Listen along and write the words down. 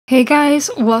Hey guys,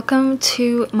 welcome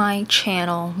to my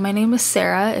channel. My name is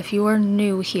Sarah if you are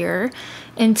new here.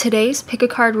 In today's pick a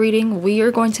card reading, we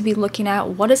are going to be looking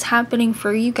at what is happening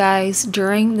for you guys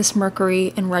during this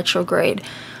Mercury in retrograde.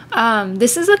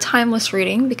 This is a timeless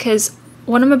reading because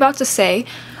what I'm about to say,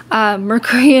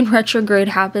 Mercury in retrograde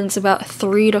happens about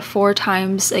 3 to 4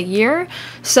 times a year.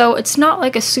 So it's not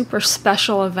like a super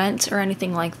special event or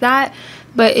anything like that.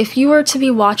 But if you were to be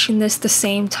watching this the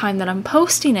same time that I'm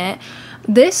posting it,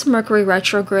 this Mercury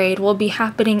retrograde will be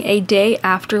happening a day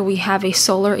after we have a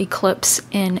solar eclipse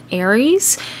in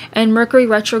Aries. And Mercury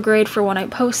retrograde for when I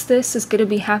post this is going to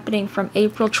be happening from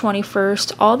April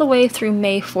 21st all the way through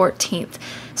May 14th.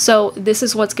 So this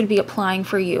is what's going to be applying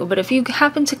for you. But if you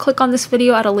happen to click on this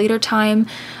video at a later time,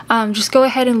 just go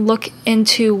ahead and look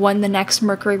into when the next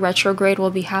Mercury retrograde will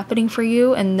be happening for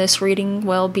you, and this reading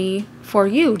will be for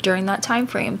you during that time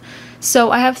frame.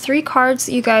 So I have 3 cards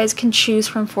that you guys can choose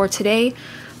from for today.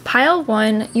 Pile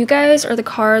 1, you guys are the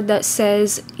card that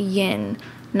says Yin,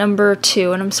 number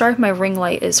 2. And I'm sorry if my ring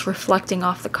light is reflecting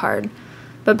off the card.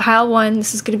 But pile 1,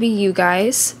 this is going to be you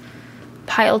guys.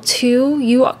 Pile 2,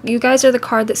 you guys are the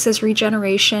card that says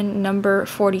Regeneration, number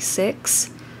 46.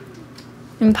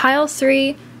 And pile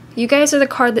 3, you guys are the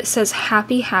card that says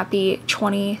Happy Happy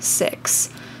 26.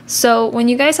 So when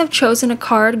you guys have chosen a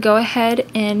card, go ahead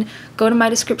and go to my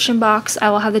description box. I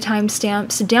will have the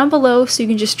timestamps down below so you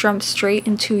can just jump straight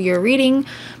into your reading.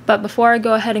 But before I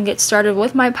go ahead and get started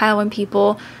with my pile 1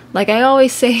 people, like I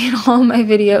always say in all my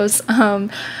videos,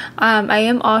 I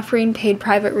am offering paid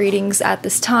private readings at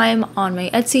this time on my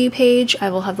Etsy page. I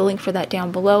will have the link for that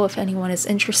down below if anyone is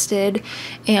interested.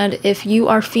 And if you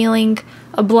are feeling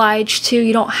obliged to,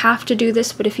 you don't have to do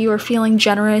this, but if you are feeling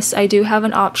generous, I do have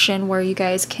an option where you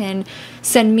guys can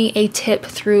send me a tip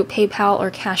through PayPal or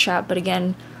Cash App. But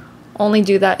again, only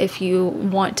do that if you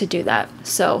want to do that.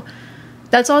 So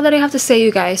that's all that I have to say,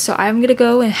 you guys. So I'm gonna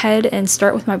go ahead and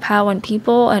start with my pile 1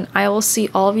 people, and I will see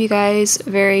all of you guys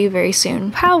very, very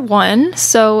soon. Pile 1,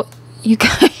 so you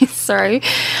guys, sorry,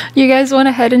 you guys went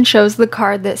ahead and chose the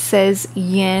card that says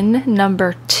Yin,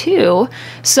 number 2.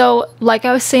 So like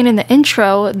I was saying in the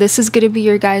intro, this is going to be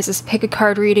your guys' pick a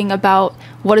card reading about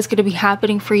what is going to be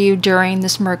happening for you during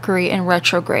this Mercury in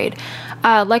retrograde.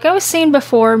 Like I was saying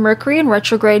before, Mercury in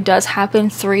retrograde does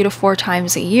happen 3 to 4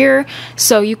 times a year,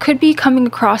 so you could be coming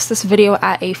across this video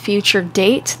at a future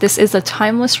date. This is a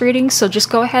timeless reading, so just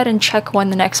go ahead and check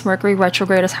when the next Mercury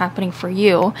retrograde is happening for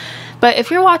you. But if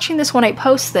you're watching this when I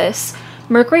post this,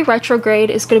 Mercury retrograde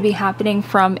is going to be happening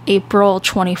from April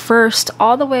 21st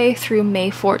all the way through May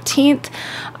 14th.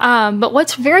 But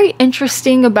what's very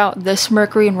interesting about this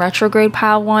Mercury in retrograde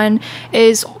pile 1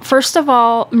 is, first of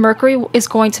all, Mercury is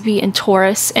going to be in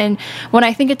Taurus. And when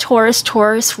I think of Taurus,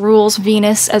 Taurus rules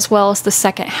Venus as well as the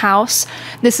 2nd house.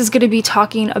 This is going to be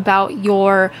talking about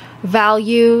your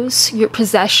values, your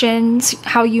possessions,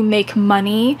 how you make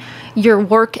money, your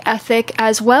work ethic,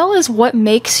 as well as what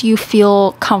makes you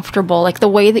feel comfortable, like the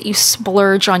way that you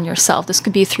splurge on yourself. This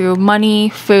could be through money,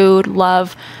 food,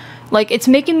 love. Like, it's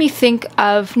making me think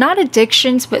of not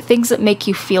addictions, but things that make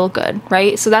you feel good,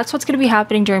 right? So that's what's going to be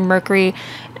happening during Mercury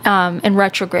in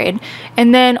retrograde.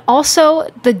 And then also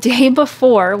the day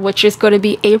before, which is going to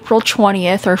be April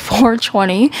 20th or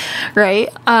 4/20, right?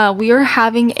 We are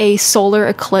having a solar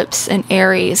eclipse in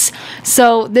Aries.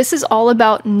 So this is all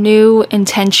about new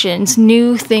intentions,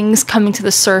 new things coming to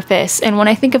the surface. And when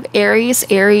I think of Aries,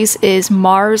 Aries is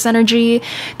Mars energy.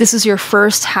 This is your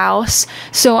 1st house.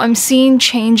 So I'm seeing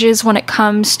changes when it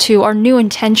comes to our new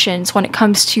intentions, when it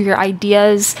comes to your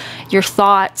ideas, your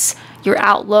thoughts, your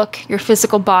outlook, your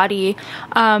physical body,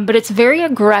 but it's very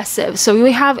aggressive. So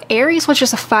we have Aries, which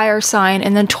is a fire sign,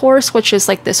 and then Taurus, which is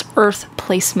like this earth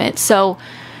placement. So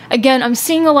again, I'm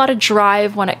seeing a lot of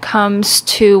drive when it comes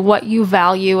to what you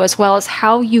value as well as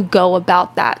how you go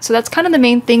about that. So that's kind of the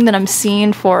main thing that I'm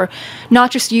seeing for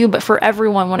not just you, but for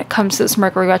everyone when it comes to this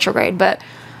Mercury retrograde. But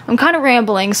I'm kind of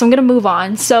rambling, so I'm going to move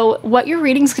on. So what your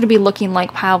reading is going to be looking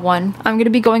like, pile 1, I'm going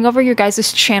to be going over your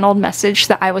guys' channeled message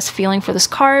that I was feeling for this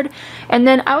card. And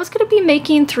then I was going to be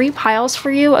making 3 piles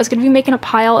for you. I was going to be making a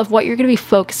pile of what you're going to be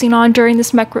focusing on during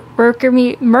this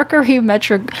Mercury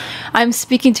I'm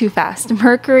speaking too fast.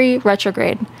 Mercury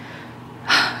retrograde.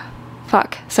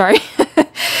 Fuck, sorry.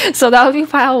 So that would be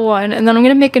pile 1, and then I'm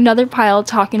going to make another pile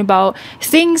talking about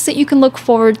things that you can look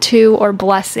forward to or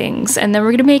blessings, and then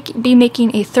we're going to be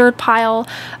making a 3rd pile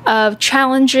of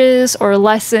challenges or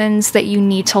lessons that you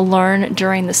need to learn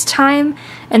during this time,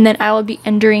 and then I will be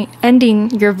ending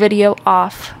your video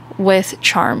off with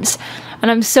charms.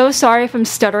 And I'm so sorry if I'm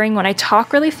stuttering when I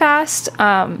talk really fast.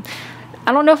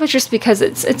 I don't know if it's just because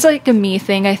it's like a me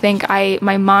thing. I think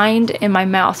my mind and my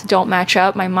mouth don't match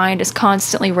up. My mind is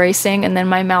constantly racing, and then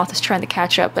my mouth is trying to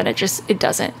catch up, and it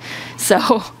doesn't.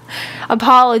 So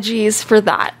apologies for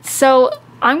that. So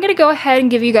I'm gonna go ahead and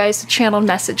give you guys a channeled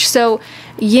message. So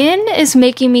yin is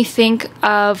making me think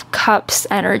of cups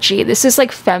energy. This is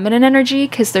like feminine energy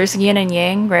because there's yin and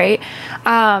yang, right?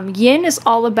 Yin is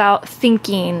all about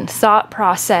thinking, thought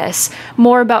process,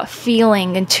 more about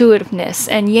feeling, intuitiveness,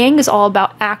 and yang is all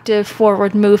about active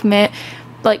forward movement,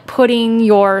 like putting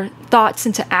your thoughts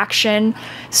into action.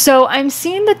 So I'm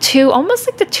seeing the two, almost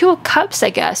like the two of cups, I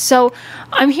guess. So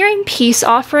I'm hearing peace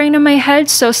offering in my head.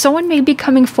 So someone may be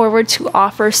coming forward to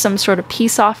offer some sort of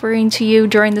peace offering to you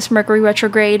during this Mercury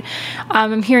retrograde.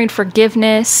 I'm hearing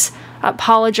forgiveness,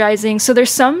 apologizing. So there's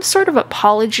some sort of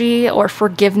apology or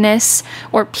forgiveness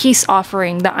or peace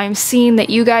offering that I'm seeing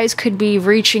that you guys could be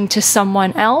reaching to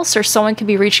someone else, or someone could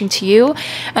be reaching to you.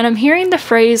 And I'm hearing the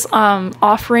phrase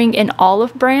offering an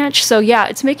olive branch. So yeah,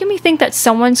 it's making me think that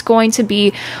someone's going to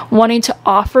be wanting to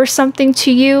offer something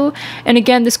to you. And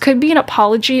again, this could be an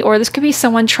apology, or this could be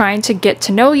someone trying to get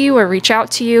to know you or reach out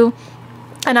to you.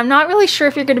 And I'm not really sure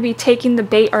if you're going to be taking the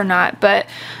bait or not, but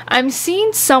I'm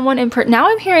seeing someone now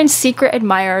I'm hearing secret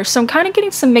admirer, so I'm kind of getting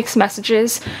some mixed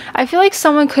messages. I feel like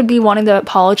someone could be wanting to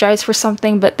apologize for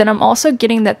something, but then I'm also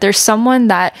getting that there's someone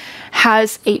that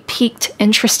has a piqued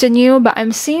interest in you. But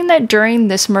I'm seeing that during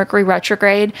this Mercury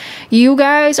retrograde, you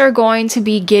guys are going to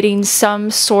be getting some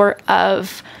sort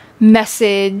of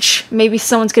message. Maybe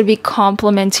someone's going to be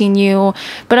complimenting you,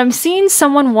 but I'm seeing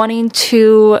someone wanting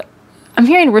to, I'm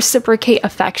hearing reciprocate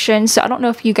affection. So I don't know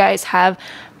if you guys have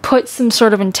put some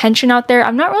sort of intention out there.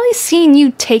 I'm not really seeing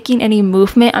you taking any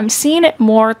movement. I'm seeing it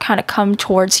more kind of come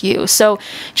towards you. So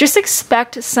just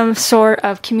expect some sort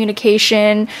of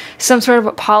communication, some sort of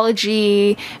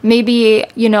apology, maybe,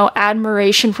 you know,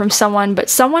 admiration from someone, but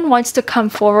someone wants to come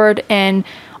forward and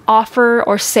offer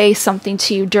or say something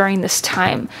to you during this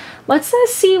time. Let's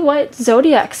see what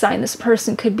zodiac sign this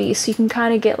person could be, so you can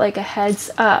kind of get like a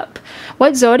heads up.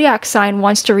 What zodiac sign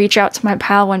wants to reach out to my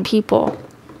Pile 1 people?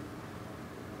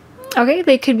 Okay,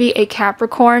 they could be a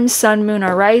Capricorn, Sun, Moon,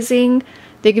 or Rising.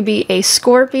 They could be a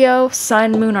Scorpio,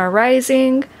 Sun, Moon, or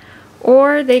Rising.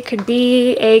 Or they could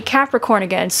be a Capricorn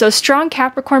again. So strong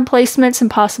Capricorn placements and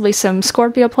possibly some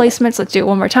Scorpio placements. Let's do it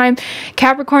one more time.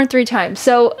 Capricorn 3 times.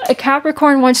 So a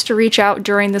Capricorn wants to reach out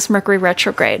during this Mercury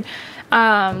retrograde.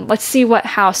 Let's see what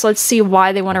house. Let's see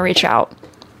why they want to reach out.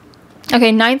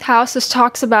 Okay, 9th house, this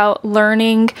talks about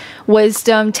learning,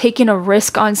 wisdom, taking a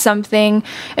risk on something.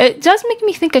 It does make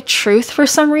me think of truth for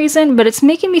some reason, but it's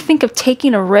making me think of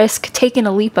taking a risk, taking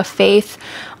a leap of faith,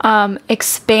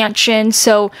 expansion.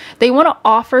 So they want to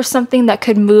offer something that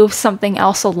could move something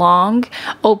else along,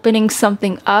 opening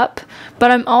something up. But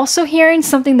I'm also hearing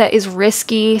something that is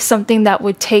risky, something that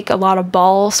would take a lot of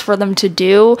balls for them to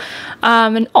do,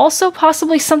 and also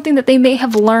possibly something that they may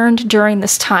have learned during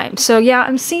this time. So yeah,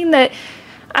 I'm seeing that,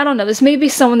 I don't know, this may be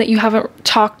someone that you haven't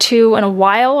talked to in a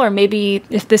while, or maybe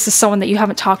if this is someone that you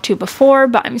haven't talked to before,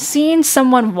 but I'm seeing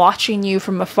someone watching you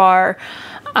from afar,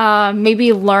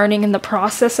 maybe learning in the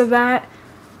process of that.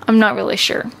 I'm not really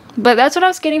sure, but that's what I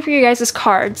was getting for you guys'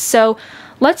 cards. So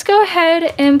let's go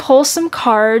ahead and pull some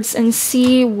cards and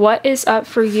see what is up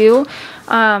for you.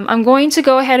 I'm going to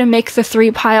go ahead and make the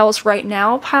 3 piles right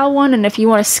now, Pile 1, and if you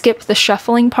want to skip the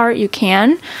shuffling part, you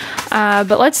can.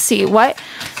 But let's see what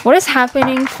is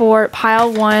happening for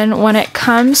Pile 1 when it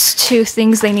comes to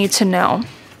things they need to know.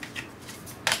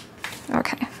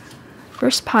 Okay,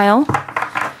 first pile.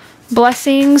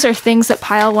 Blessings are things that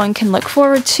Pile 1 can look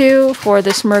forward to for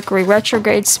this Mercury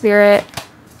retrograde spirit.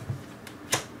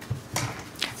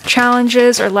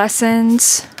 Challenges or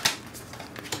lessons.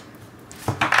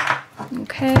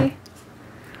 Okay.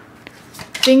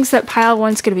 Things that Pile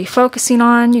 1's going to be focusing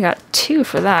on. You got 2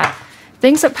 for that.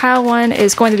 Things that Pile 1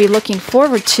 is going to be looking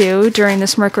forward to during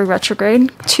this Mercury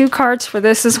retrograde. 2 cards for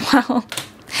this as well.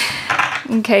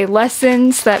 Okay,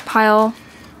 lessons that Pile...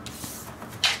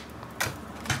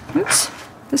 Oops.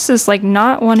 This is like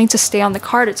not wanting to stay on the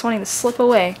card. It's wanting to slip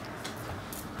away.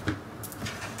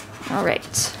 Alright.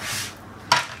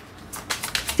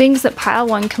 Things that Pile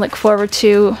 1 can look forward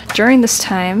to during this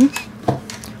time,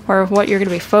 or what you're going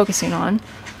to be focusing on.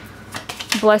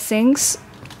 Blessings.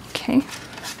 Okay.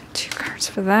 2 cards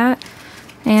for that.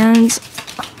 And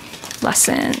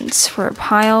lessons for a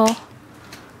pile.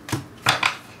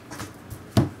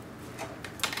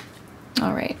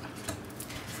 Alright.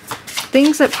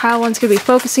 Things that Pile 1's going to be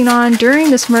focusing on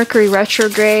during this Mercury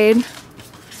retrograde.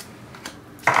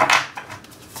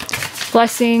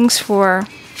 Blessings for...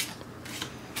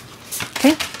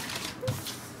 Okay.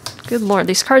 Good Lord,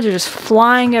 these cards are just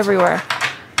flying everywhere.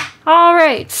 All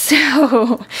right,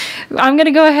 so I'm going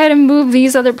to go ahead and move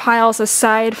these other piles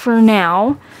aside for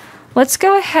now. Let's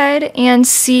go ahead and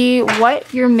see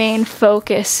what your main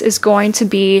focus is going to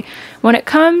be when it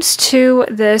comes to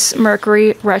this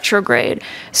Mercury retrograde.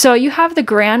 So you have the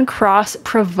Grand Cross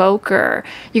Provoker.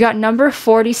 You got number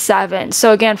 47.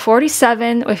 So again,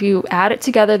 47, if you add it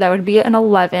together, that would be an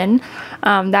 11.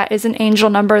 That is an angel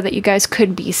number that you guys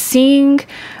could be seeing.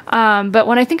 But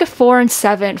when I think of 4 and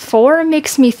 7, 4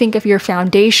 makes me think of your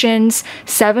foundations.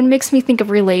 7 makes me think of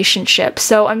relationships.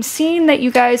 So I'm seeing that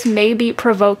you guys may be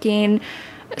provoking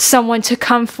someone to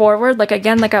come forward. Like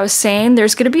again, like I was saying,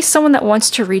 there's going to be someone that wants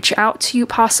to reach out to you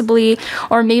possibly,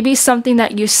 or maybe something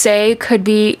that you say could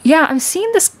be, yeah, I'm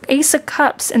seeing this Ace of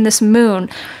Cups and this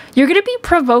Moon. You're going to be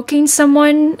provoking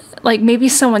someone, like maybe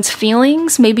someone's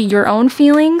feelings, maybe your own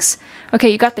feelings.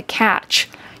 Okay, you got the catch.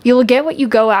 You will get what you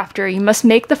go after. You must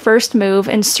make the first move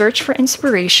and search for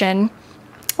inspiration.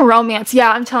 Romance.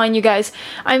 Yeah, I'm telling you guys,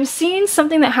 I'm seeing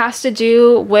something that has to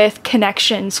do with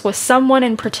connections with someone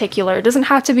in particular. It doesn't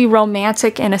have to be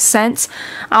romantic in a sense.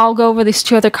 I'll go over these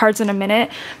 2 other cards in a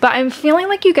minute, but I'm feeling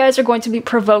like you guys are going to be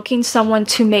provoking someone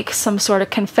to make some sort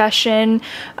of confession,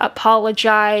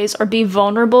 apologize, or be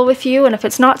vulnerable with you. And if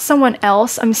it's not someone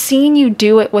else, I'm seeing you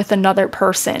do it with another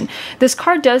person. This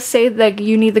card does say that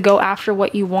you need to go after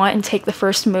what you want and take the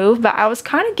first move, but I was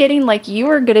kind of getting like you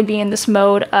are going to be in this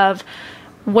mode of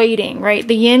waiting, right?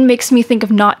 The yin makes me think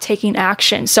of not taking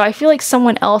action. So I feel like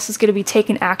someone else is going to be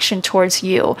taking action towards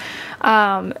you.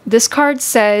 This card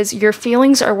says your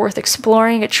feelings are worth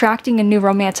exploring, attracting a new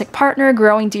romantic partner,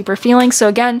 growing deeper feelings. So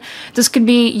again, this could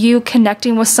be you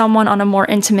connecting with someone on a more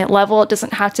intimate level. It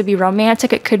doesn't have to be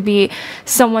romantic. It could be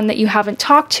someone that you haven't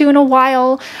talked to in a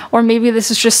while, or maybe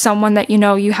this is just someone that, you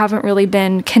know, you haven't really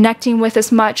been connecting with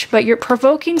as much, but you're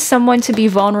provoking someone to be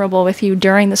vulnerable with you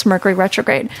during this Mercury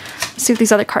retrograde. Let's see what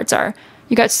these other cards are.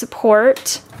 You got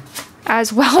support,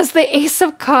 as well as the Ace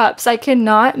of Cups. I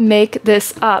cannot make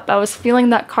this up. I was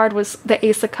feeling that card was the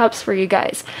Ace of Cups for you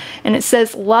guys. And it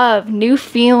says love, new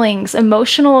feelings,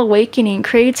 emotional awakening,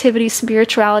 creativity,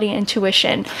 spirituality,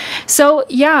 intuition. So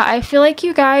yeah, I feel like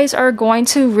you guys are going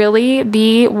to really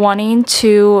be wanting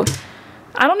to,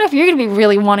 I don't know if you're going to be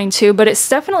really wanting to, but it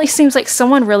definitely seems like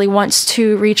someone really wants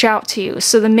to reach out to you.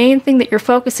 So the main thing that you're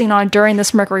focusing on during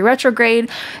this Mercury retrograde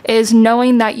is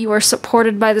knowing that you are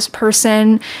supported by this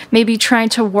person, maybe trying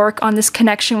to work on this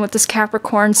connection with this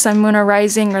Capricorn Sun, Moon, or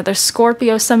Rising, or the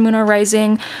Scorpio Sun, Moon, or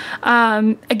Rising.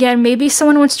 Again, maybe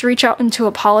someone wants to reach out and to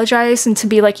apologize and to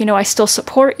be like, you know, I still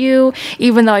support you,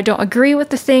 even though I don't agree with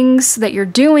the things that you're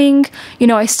doing. You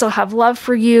know, I still have love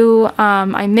for you.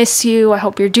 I miss you. I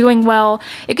hope you're doing well.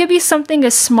 It could be something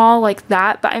as small like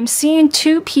that, but I'm seeing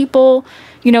 2 people,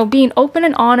 you know, being open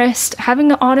and honest,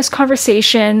 having an honest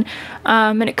conversation,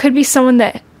 and it could be someone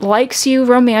that likes you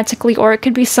romantically, or it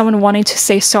could be someone wanting to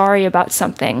say sorry about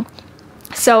something.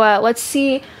 So let's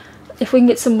see if we can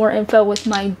get some more info with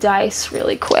my dice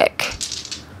really quick.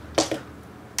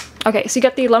 Okay, so you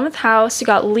got the 11th house, you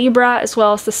got Libra, as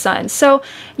well as the Sun. So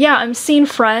yeah, I'm seeing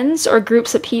friends or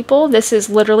groups of people. This is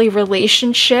literally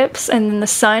relationships, and then the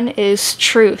Sun is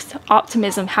truth,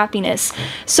 optimism, happiness.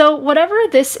 So whatever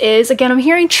this is, again, I'm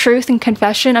hearing truth and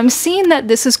confession. I'm seeing that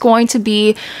this is going to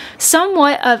be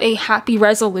somewhat of a happy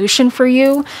resolution for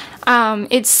you.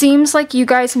 It seems like you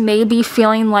guys may be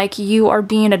feeling like you are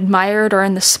being admired or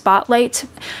in the spotlight,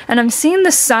 and I'm seeing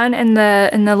the Sun in the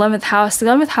 11th house. The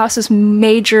 11th house is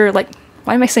major, like,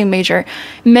 why am I saying major?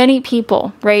 Many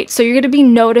people, right? So you're going to be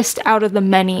noticed out of the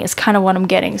many is kind of what I'm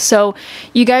getting. So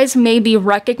you guys may be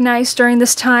recognized during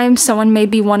this time. Someone may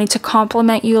be wanting to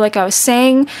compliment you, like I was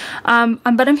saying.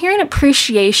 But I'm hearing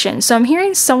appreciation. So I'm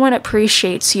hearing someone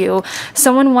appreciates you.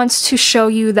 Someone wants to show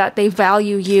you that they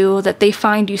value you, that they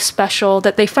find you special,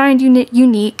 that they find you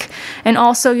unique. And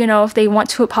also, you know, if they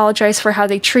want to apologize for how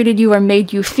they treated you or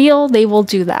made you feel, they will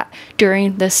do that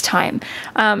during this time.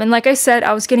 And like I said,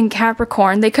 I was getting Capricorn.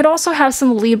 They could also have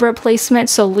some Libra placement,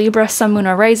 so Libra, Sun, Moon,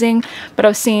 or Rising, but I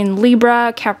was seeing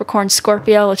Libra, Capricorn,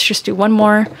 Scorpio. Let's just do one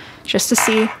more just to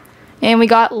see. And we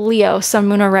got Leo, Sun,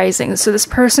 Moon, or Rising. So this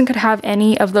person could have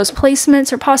any of those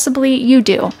placements, or possibly you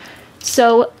do.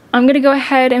 So I'm going to go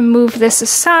ahead and move this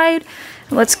aside.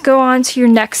 Let's go on to your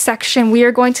next section. We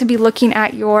are going to be looking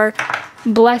at your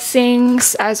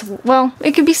blessings as well.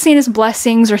 It could be seen as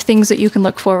blessings or things that you can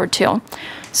look forward to.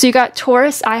 So you got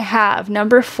Taurus, I have,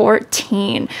 number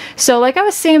 14. So like I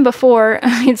was saying before,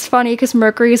 it's funny because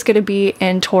Mercury is going to be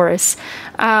in Taurus.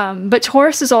 But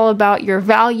Taurus is all about your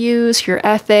values, your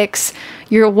ethics,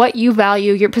 what you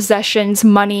value, your possessions,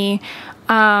 money.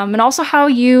 and also how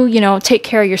you, take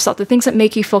care of yourself, the things that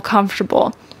make you feel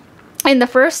comfortable. In the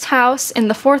first house, in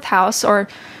the fourth house, or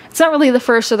it's not really the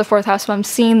first or the fourth house, but I'm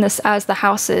seeing this as the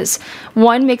houses.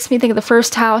 1 makes me think of the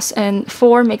first house, and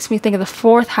 4 makes me think of the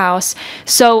fourth house.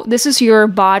 So this is your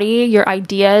body, your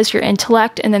ideas, your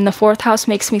intellect, and then the fourth house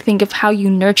makes me think of how you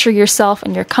nurture yourself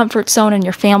and your comfort zone and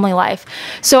your family life.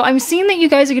 So I'm seeing that you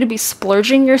guys are going to be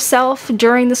splurging yourself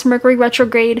during this Mercury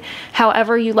retrograde.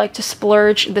 However you like to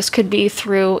splurge, this could be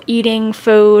through eating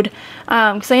food,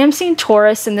 because I am seeing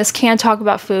Taurus, and this can talk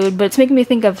about food, but it's making me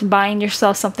think of buying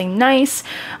yourself something nice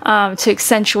to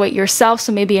accentuate yourself.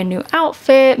 So maybe a new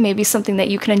outfit, maybe something that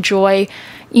you can enjoy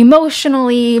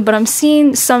emotionally, but I'm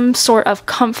seeing some sort of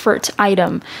comfort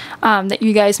item that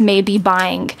you guys may be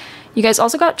buying. You guys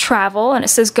also got travel, and it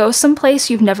says go someplace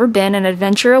you've never been, an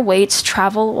adventure awaits,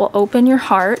 travel will open your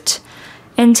heart.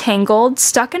 Entangled,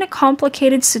 stuck in a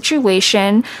complicated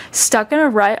situation, stuck in a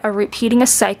rut, or repeating a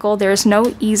cycle. There's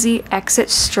no easy exit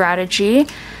strategy.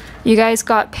 You guys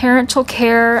got parental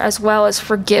care as well as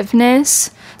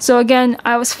forgiveness. So again,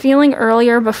 I was feeling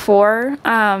earlier before,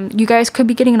 you guys could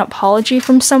be getting an apology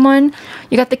from someone.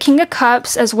 You got the King of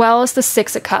Cups as well as the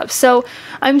Six of Cups. So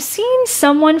I'm seeing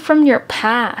someone from your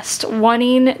past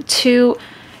wanting to,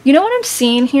 you know what I'm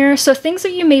seeing here? So things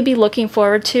that you may be looking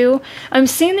forward to. I'm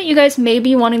seeing that you guys may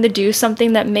be wanting to do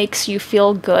something that makes you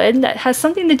feel good, that has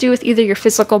something to do with either your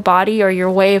physical body or your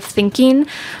way of thinking.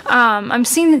 I'm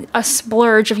seeing a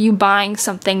splurge of you buying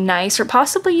something nice, or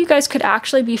possibly you guys could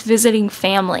actually be visiting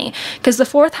family, because the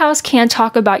fourth house can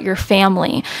talk about your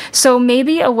family. So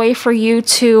maybe a way for you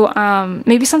to,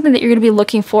 maybe something that you're going to be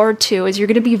looking forward to is you're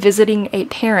going to be visiting a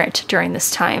parent during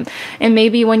this time. And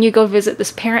maybe when you go visit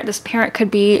this parent could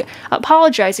be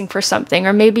apologizing for something,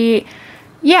 or maybe,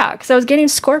 yeah, because I was getting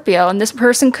Scorpio, and this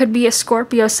person could be a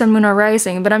Scorpio sun, moon, or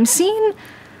rising, but I'm seeing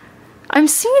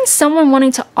someone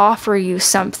wanting to offer you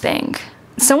something.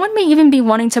 Someone may even be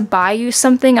wanting to buy you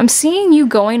something. I'm seeing you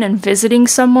going and visiting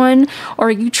someone,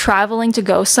 or you traveling to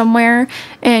go somewhere,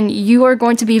 and you are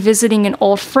going to be visiting an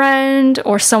old friend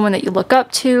or someone that you look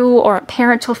up to, or a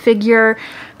parental figure.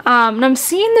 And I'm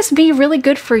seeing this be really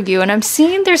good for you, and I'm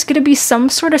seeing there's going to be some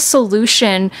sort of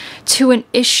solution to an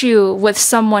issue with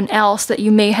someone else that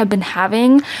you may have been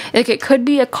having. Like, it could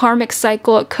be a karmic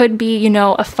cycle, it could be,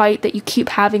 a fight that you keep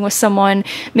having with someone.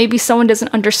 Maybe someone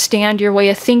doesn't understand your way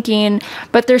of thinking,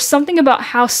 but there's something about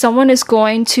how someone is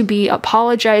going to be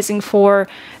apologizing for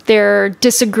their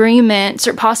disagreements,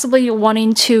 or possibly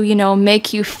wanting to,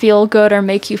 make you feel good or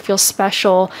make you feel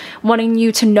special, wanting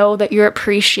you to know that you're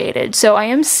appreciated. So I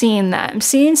am seeing that. I'm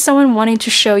seeing someone wanting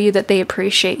to show you that they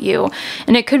appreciate you.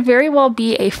 And it could very well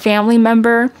be a family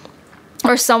member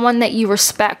or someone that you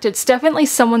respect. It's definitely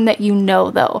someone that you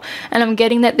know, though. And I'm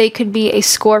getting that they could be a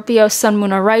Scorpio, sun,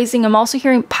 moon, or rising. I'm also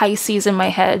hearing Pisces in my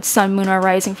head, sun, moon, or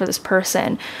rising for this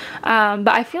person. But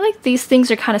I feel like these things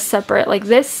are kind of separate. Like,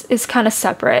 this is kind of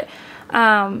separate.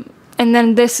 And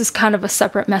then this is kind of a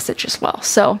separate message as well.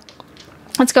 So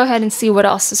let's go ahead and see what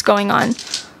else is going on.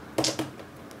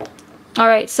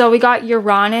 Alright, so we got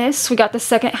Uranus, we got the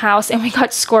second house, and we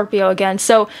got Scorpio again.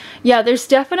 So yeah, there's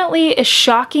definitely a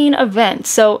shocking event.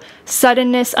 So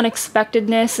suddenness,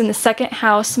 unexpectedness in the second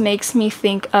house makes me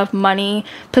think of money,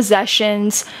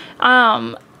 possessions,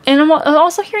 and I'm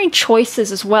also hearing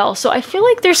choices as well. So I feel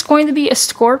like there's going to be a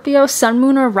Scorpio, sun,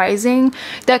 moon, or rising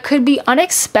that could be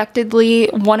unexpectedly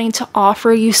wanting to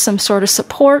offer you some sort of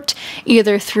support,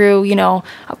 either through,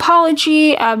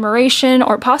 apology, admiration,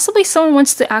 or possibly someone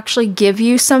wants to actually give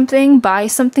you something, buy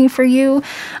something for you.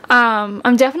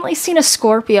 I'm definitely seeing a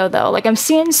Scorpio, though. Like, I'm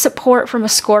seeing support from a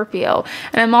Scorpio.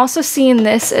 And I'm also seeing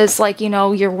this as, like,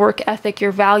 your work ethic,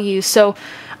 your values. So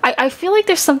I feel like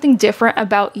there's something different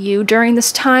about you during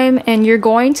this time, and you're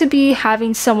going to be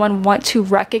having someone want to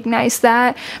recognize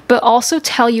that, but also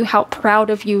tell you how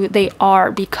proud of you they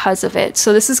are because of it.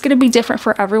 So this is going to be different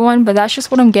for everyone, but that's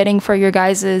just what I'm getting for your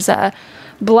guys'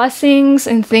 blessings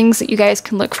and things that you guys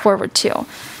can look forward to.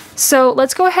 So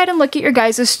let's go ahead and look at your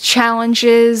guys'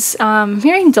 challenges. I'm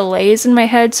hearing delays in my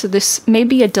head, so this may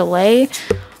be a delay.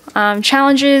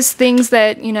 Challenges, things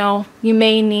that, you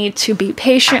may need to be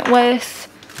patient with.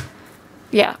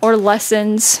 Yeah, or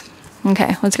lessons.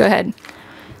 Okay, let's go ahead.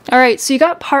 All right, so you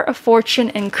got part of fortune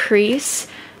increase.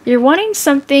 You're wanting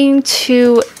something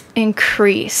to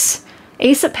increase.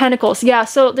 Ace of Pentacles. Yeah,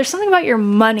 so there's something about your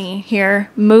money here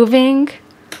moving.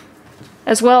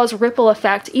 as well as ripple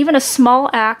effect. Even a small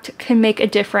act can make a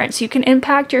difference. You can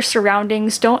impact your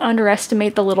surroundings. Don't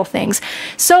underestimate the little things.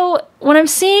 So what I'm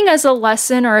seeing as a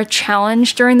lesson or a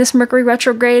challenge during this Mercury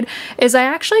retrograde is I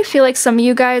actually feel like some of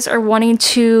you guys are wanting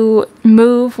to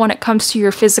move when it comes to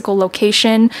your physical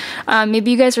location.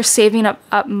 Maybe you guys are saving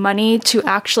up money to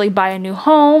actually buy a new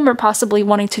home, or possibly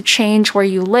wanting to change where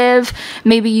you live.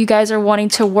 Maybe you guys are wanting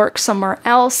to work somewhere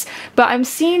else, but I'm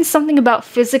seeing something about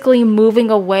physically moving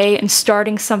away and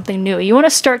starting something new. You want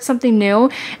to start something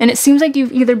new, and it seems like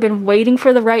you've either been waiting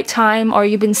for the right time or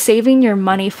you've been saving your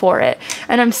money for it.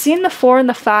 And I'm seeing the 4 and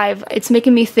the 5. It's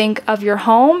making me think of your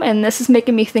home, and this is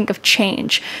making me think of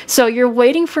change. So you're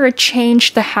waiting for a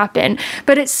change to happen,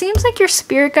 but it seems like your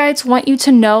spirit guides want you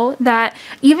to know that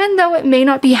even though it may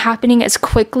not be happening as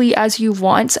quickly as you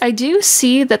want, I do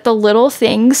see that the little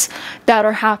things that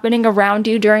are happening around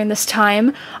you during this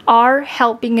time are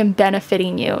helping and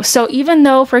benefiting you. So even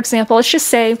though, for example, let's just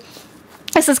say,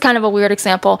 this is kind of a weird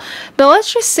example, but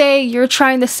let's just say you're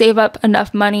trying to save up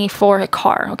enough money for a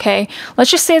car, okay?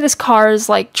 Let's just say this car is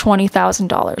like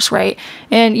 $20,000, right?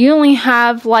 And you only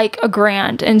have like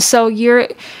 $1,000. And so you've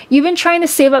been trying to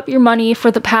save up your money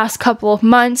for the past couple of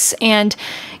months, and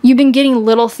you've been getting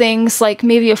little things like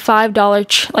maybe a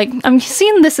 $5, like I'm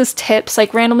seeing this as tips,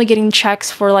 like randomly getting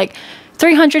checks for like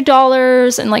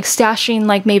 $300 and like stashing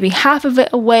like maybe half of it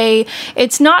away.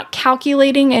 It's not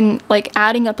calculating and like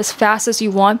adding up as fast as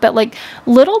you want, but like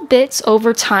little bits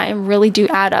over time really do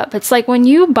add up. It's like when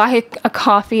you buy a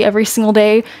coffee every single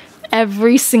day,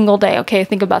 okay,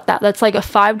 think about that. That's like a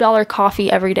 $5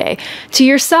 coffee every day. To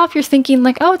yourself, you're thinking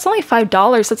like, oh, it's only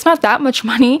 $5. It's not that much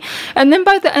money. And then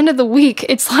by the end of the week,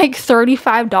 it's like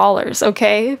 $35,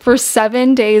 okay, for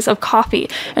 7 days of coffee.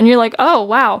 And you're like, oh,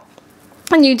 wow.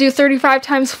 And you do 35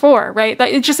 times 4, right?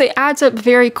 It adds up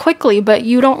very quickly, but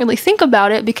you don't really think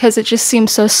about it because it just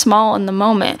seems so small in the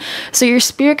moment. So your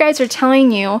spirit guides are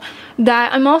telling you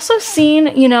that I'm also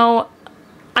seeing, you know,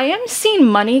 I am seeing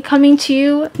money coming to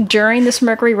you during this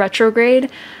Mercury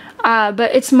retrograde, but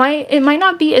it might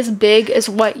not be as big as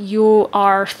what you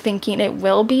are thinking it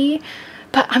will be.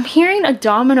 But I'm hearing a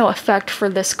domino effect for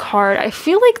this card. I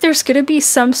feel like there's going to be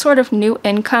some sort of new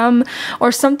income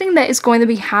or something that is going to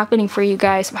be happening for you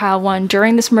guys, Pile 1,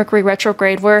 during this Mercury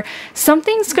retrograde, where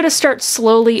something's going to start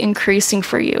slowly increasing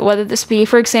for you. Whether this be,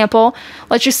 for example,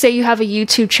 let's just say you have a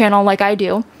YouTube channel like I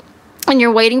do, and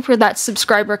you're waiting for that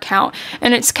subscriber count,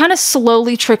 and it's kind of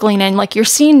slowly trickling in. Like you're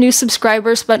seeing new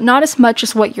subscribers, but not as much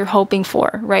as what you're hoping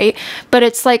for, right? But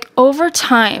it's like over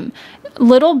time,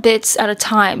 little bits at a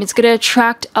time, it's going to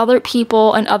attract other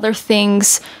people and other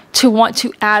things to want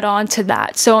to add on to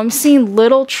that. So I'm seeing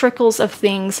little trickles of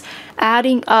things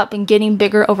adding up and getting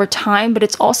bigger over time, but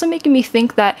it's also making me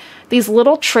think that these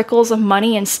little trickles of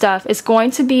money and stuff is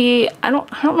going to be, I don't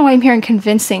know why I'm hearing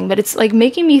convincing, but it's like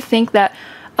making me think that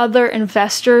other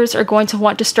investors are going to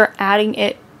want to start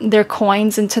adding their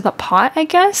coins into the pot, I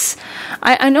guess.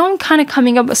 I know I'm kind of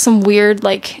coming up with some weird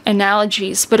like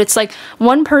analogies, but it's like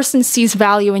one person sees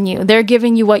value in you, they're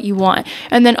giving you what you want,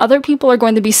 and then other people are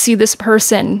going to see this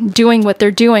person doing what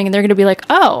they're doing, and they're going to be like,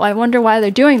 oh, I wonder why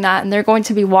they're doing that, and they're going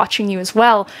to be watching you as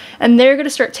well, and they're going to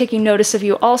start taking notice of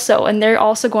you also, and they're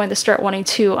also going to start wanting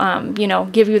to you know,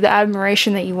 give you the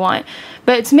admiration that you want.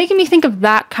 But it's making me think of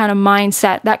that kind of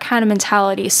mindset, that kind of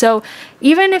mentality. So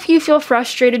even if you feel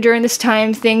frustrated during this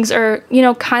time, things are, you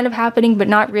know, kind of happening, but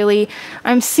not really,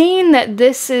 I'm seeing that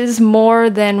this is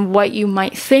more than what you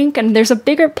might think, and there's a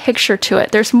bigger picture to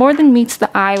it. There's more than meets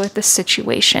the eye with this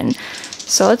situation.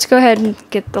 So let's go ahead and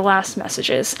get the last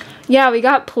messages. Yeah, we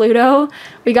got Pluto,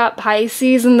 we got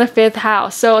Pisces in the 5th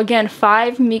house. So again,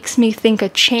 5 makes me think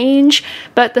of change,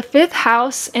 but the 5th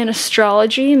house in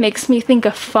astrology makes me think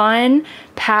of fun,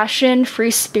 passion,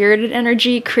 free-spirited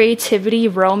energy, creativity,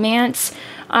 romance.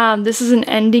 This is an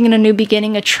ending and a new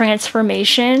beginning, a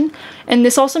transformation. And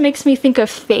this also makes me think of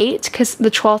fate, because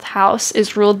the 12th house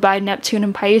is ruled by Neptune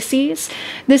and Pisces.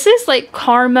 This is like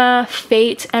karma,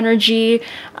 fate energy.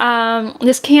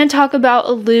 This can talk about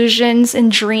illusions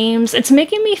and dreams. It's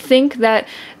making me think that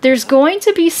there's going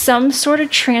to be some sort of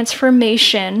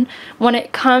transformation when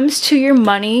it comes to your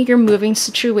money, your moving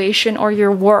situation, or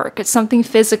your work. It's something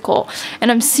physical.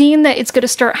 And I'm seeing that it's going to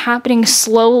start happening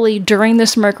slowly during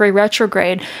this Mercury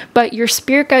retrograde, but your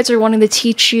spirit guides are wanting to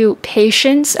teach you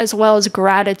patience as well as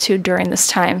gratitude during this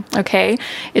time, okay?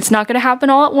 It's not going to happen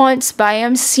all at once, but I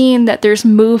am seeing that there's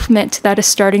movement that is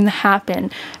starting to happen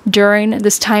during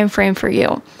this time frame for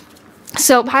you.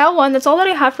 So pile 1, that's all that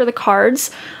I have for the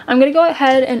cards. I'm going to go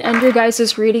ahead and end your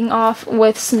guys' reading off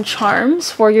with some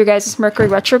charms for your guys' Mercury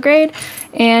retrograde,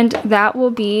 and that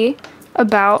will be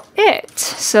about it.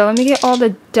 So let me get all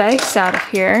the dice out of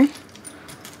here.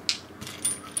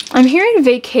 I'm hearing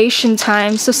vacation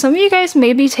time, so some of you guys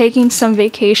may be taking some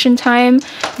vacation time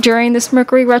during this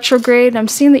Mercury retrograde. I'm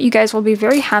seeing that you guys will be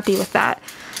very happy with that.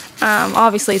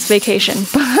 Obviously it's vacation,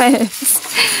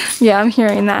 but yeah, I'm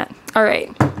hearing that. All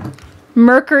right,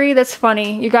 Mercury, that's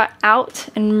funny. You got out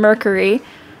and Mercury.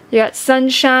 You got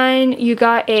sunshine, you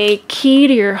got a key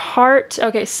to your heart.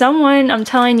 Okay, someone, I'm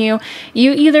telling you,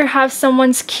 you either have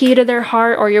someone's key to their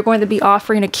heart or you're going to be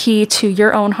offering a key to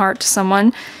your own heart to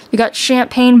someone. You got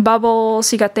champagne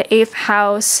bubbles, you got the 8th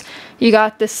house, you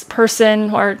got this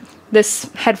person, or this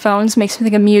headphones, makes me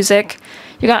think of music.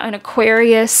 You got an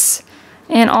Aquarius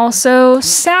and also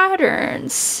Saturn.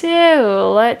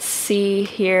 So let's see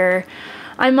here.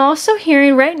 I'm also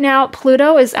hearing right now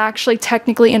Pluto is actually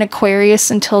technically in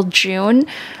Aquarius until June.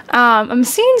 I'm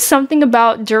seeing something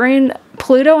about during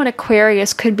Pluto and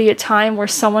Aquarius could be a time where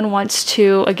someone wants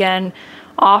to, again,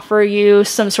 offer you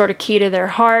some sort of key to their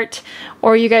heart,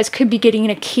 or you guys could be getting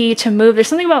a key to move. There's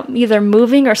something about either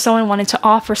moving or someone wanting to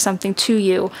offer something to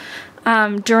you.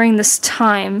 During this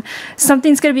time.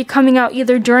 Something's going to be coming out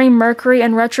either during Mercury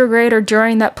and retrograde or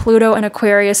during that Pluto and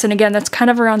Aquarius, and again, that's kind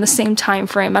of around the same time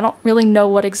frame. I don't really know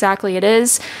what exactly it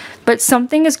is, but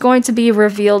something is going to be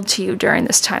revealed to you during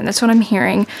this time. That's what I'm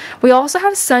hearing. We also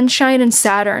have Sunshine and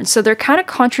Saturn, so they're kind of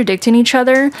contradicting each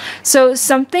other. So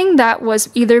something that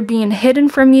was either being hidden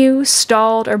from you,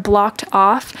 stalled, or blocked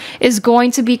off is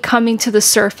going to be coming to the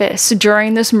surface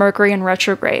during this Mercury and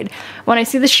retrograde. When I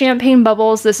see the champagne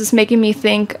bubbles, this is making me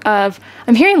think of,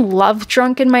 I'm hearing love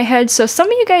drunk in my head, so some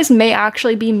of you guys may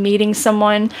actually be meeting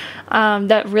someone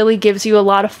that really gives you a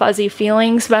lot of fuzzy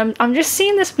feelings, but I'm just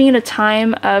seeing this being a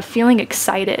time of feeling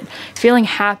excited, feeling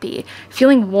happy,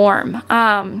 feeling warm.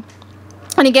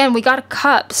 And again, we got a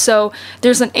cup, so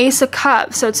there's an Ace of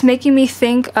Cups, so it's making me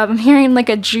think of, I'm hearing like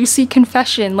a juicy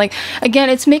confession. Like, again,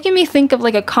 it's making me think of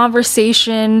like a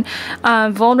conversation,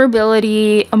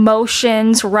 vulnerability,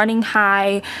 emotions, running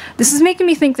high. This is making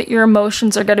me think that your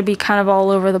emotions are going to be kind of all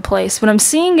over the place, but I'm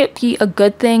seeing it be a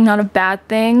good thing, not a bad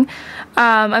thing.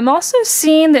 I'm also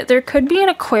seeing that there could be an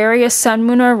Aquarius sun,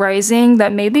 moon, or rising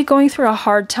that may be going through a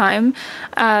hard time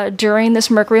during this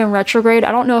Mercury in retrograde.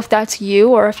 I don't know if that's you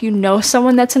or if you know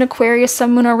someone that's an Aquarius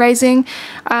sun, moon, or rising.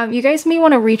 You guys may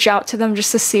want to reach out to them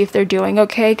just to see if they're doing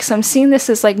okay, because I'm seeing this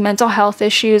as like mental health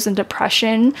issues and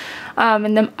depression,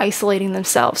 and them isolating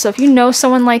themselves. So if you know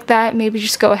someone like that, maybe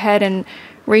just go ahead and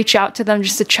reach out to them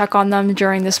just to check on them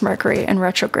during this Mercury in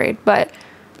retrograde. But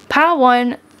pile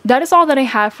one, that is all that I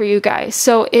have for you guys.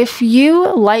 So if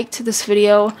you liked this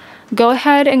video, go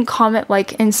ahead and comment,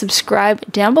 like, and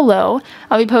subscribe down below.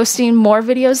 I'll be posting more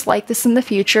videos like this in the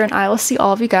future, and I will see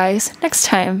all of you guys next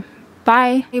time.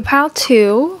 Bye. Hey, pile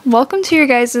 2, welcome to your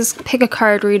guys' pick a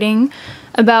card reading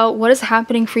about what is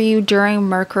happening for you during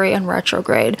Mercury in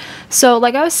retrograde. So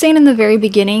like I was saying in the very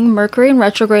beginning, Mercury in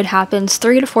retrograde happens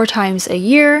 3 to 4 times a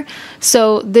year.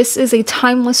 So this is a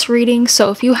timeless reading.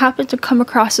 So if you happen to come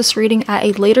across this reading at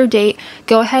a later date,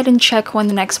 go ahead and check when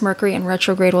the next Mercury in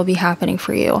retrograde will be happening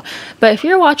for you. But if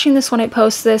you're watching this when I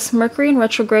post this, Mercury in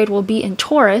retrograde will be in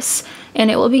Taurus,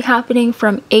 and it will be happening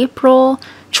from April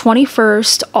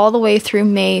 21st all the way through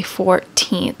May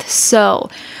 14th. So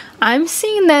I'm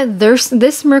seeing that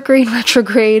this Mercury in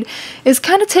retrograde is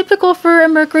kind of typical for a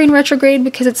Mercury in retrograde,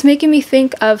 because it's making me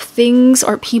think of things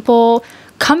or people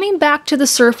coming back to the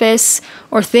surface,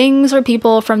 or things or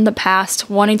people from the past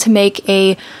wanting to make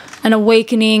an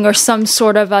awakening or some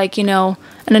sort of, like, you know,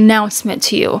 an announcement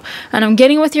to you. And I'm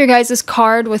getting with your guys'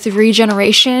 card with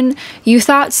regeneration. You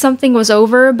thought something was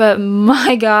over, but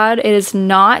my God, it is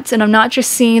not. And I'm not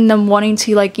just seeing them wanting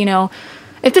to, like, you know,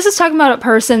 if this is talking about a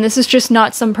person, this is just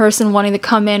not some person wanting to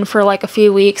come in for like a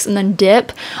few weeks and then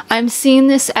dip. I'm seeing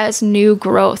this as new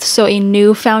growth, so a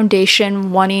new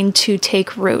foundation wanting to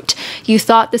take root. You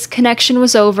thought this connection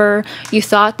was over. You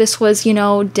thought this was, you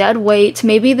know, dead weight.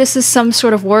 Maybe this is some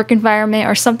sort of work environment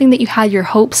or something that you had your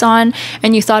hopes on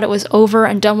and you thought it was over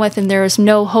and done with and there is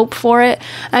no hope for it.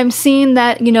 I'm seeing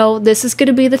that, you know, this is going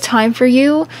to be the time for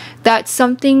you, that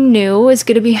something new is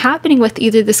going to be happening with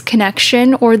either this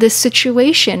connection or this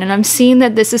situation. And I'm seeing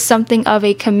that this is something of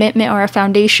a commitment or a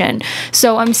foundation.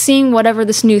 So I'm seeing whatever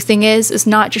this new thing is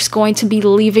not just going to be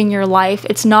leaving your life.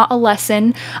 It's not a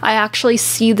lesson. I actually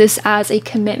see this as a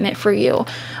commitment for you.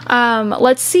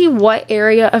 Let's see what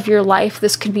area of your life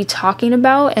this could be talking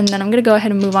about, and then I'm going to go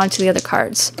ahead and move on to the other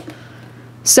cards.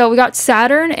 So we got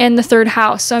Saturn and the third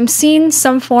house. So I'm seeing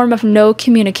some form of no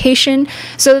communication.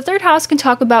 So the third house can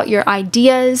talk about your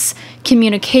ideas,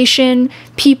 communication,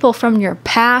 people from your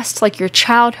past, like your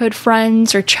childhood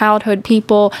friends or childhood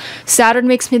people. Saturn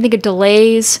makes me think of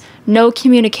delays, no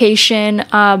communication,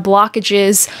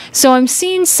 blockages. So I'm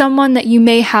seeing someone that you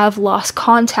may have lost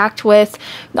contact with.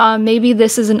 Maybe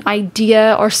this is an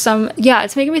idea or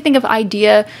it's making me think of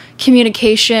idea,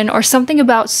 communication, or something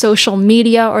about social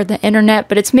media or the internet,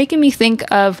 but it's making me think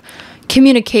of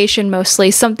communication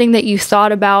mostly, something that you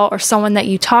thought about or someone that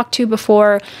you talked to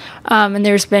before, and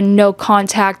there's been no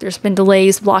contact, there's been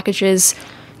delays, blockages.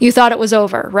 You thought it was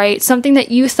over, right? Something that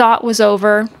you thought was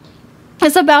over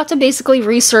is about to basically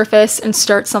resurface and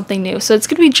start something new. So it's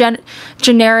going to be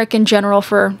generic and general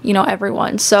for, you know,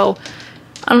 everyone. So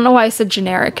I don't know why I said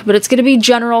generic, but it's going to be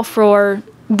general for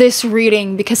this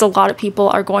reading because a lot of people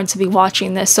are going to be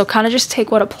watching this. So kind of just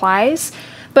take what applies.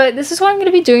 But this is what I'm going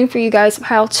to be doing for you guys,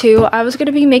 pile 2. I was going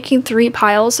to be making 3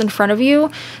 piles in front of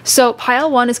you. So pile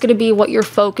 1 is going to be what you're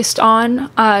focused on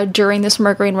during this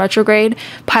Mercury in retrograde.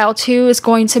 Pile 2 is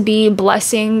going to be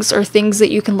blessings or things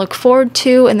that you can look forward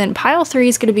to. And then pile 3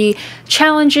 is going to be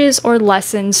challenges or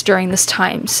lessons during this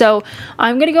time. So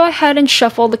I'm going to go ahead and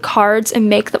shuffle the cards and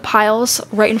make the piles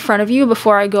right in front of you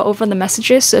before I go over the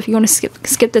messages. So if you want to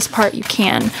skip this part, you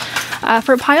can.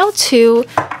 For pile 2,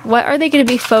 what are they going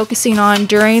to be focusing on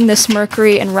during this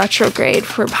Mercury in retrograde?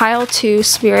 For pile 2,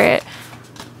 Spirit.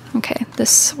 Okay,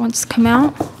 this one's come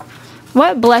out.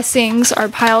 What blessings are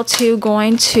pile 2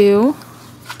 going to...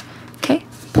 Okay,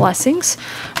 blessings.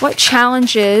 What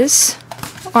challenges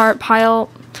are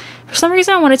pile... For some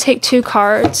reason I want to take 2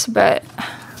 cards, but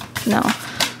no.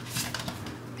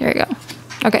 There we go.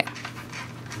 Okay.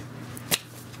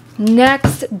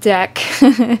 Next deck.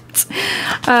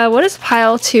 What is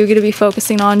pile 2 going to be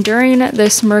focusing on during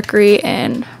this Mercury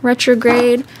in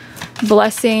retrograde?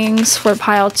 Blessings for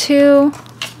pile 2.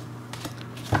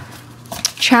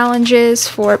 Challenges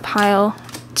for pile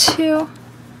 2.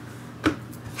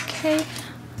 Okay.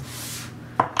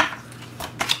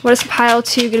 What is pile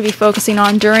 2 going to be focusing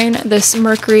on during this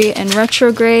Mercury in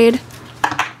retrograde?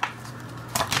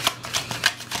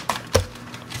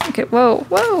 Okay, whoa,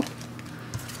 whoa.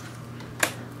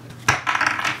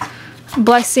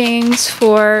 Blessings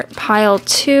for pile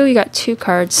 2. You got 2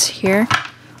 cards here.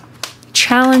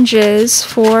 Challenges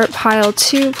for pile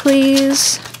 2,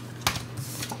 please.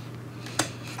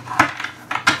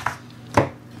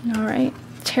 Alright.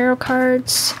 Tarot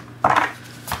cards.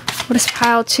 What is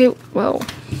pile 2? Whoa.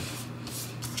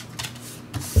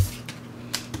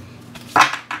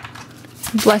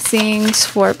 Blessings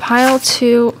for pile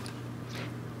 2.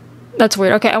 That's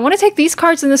weird. Okay, I want to take these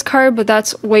cards and this card, but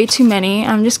that's way too many.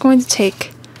 I'm just going to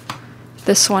take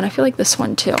this one. I feel like this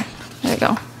one too. There we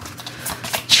go.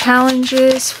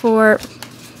 Challenges for...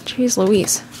 Jeez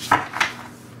Louise.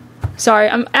 Sorry,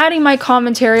 I'm adding my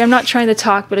commentary. I'm not trying to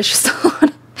talk, but it's just a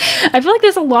lot. I feel like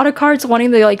there's a lot of cards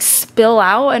wanting to like spill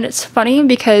out, and it's funny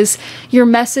because your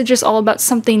message is all about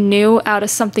something new out of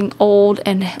something old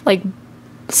and like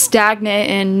stagnant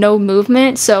and no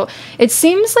movement. So it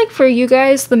seems like for you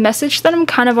guys, the message that I'm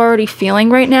kind of already feeling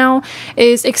right now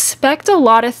is expect a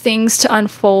lot of things to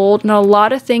unfold and a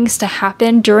lot of things to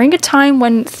happen during a time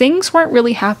when things weren't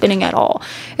really happening at all.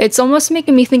 It's almost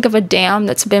making me think of a dam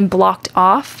that's been blocked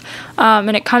off,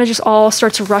 and it kind of just all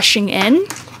starts rushing in.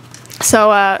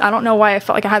 So I don't know why I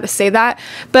felt like I had to say that,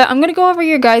 but I'm going to go over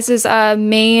your guys'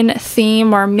 main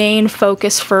theme or main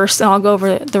focus first, and I'll go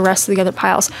over the rest of the other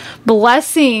piles.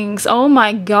 Blessings. Oh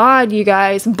my god, you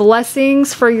guys.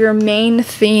 Blessings for your main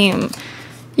theme.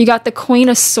 You got the Queen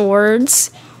of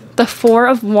Swords, the Four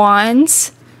of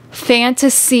Wands,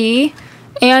 fantasy,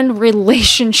 and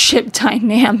relationship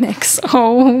dynamics.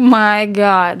 Oh my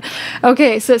god.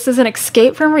 Okay, so this is an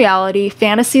escape from reality.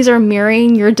 Fantasies are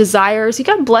mirroring your desires. You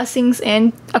got blessings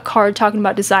and a card talking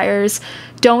about desires.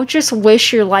 Don't just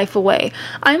wish your life away.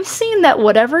 I'm seeing that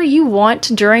whatever you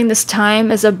want during this time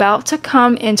is about to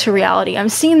come into reality. I'm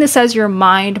seeing this as your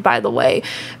mind, by the way.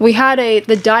 We had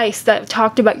the dice that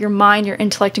talked about your mind, your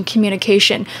intellect, and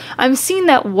communication. I'm seeing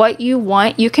that what you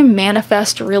want, you can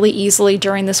manifest really easily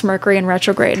during this Mercury in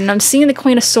retrograde. And I'm seeing the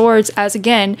Queen of Swords as,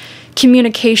 again,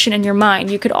 communication in your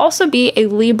mind. You could also be a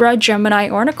Libra, Gemini,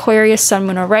 or an Aquarius, Sun,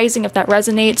 Moon, or Rising if that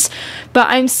resonates. But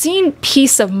I'm seeing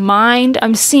peace of mind.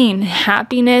 I'm seeing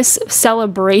happiness,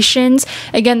 celebrations.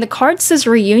 Again, the card says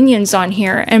reunions on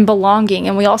here and belonging.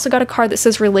 And we also got a card that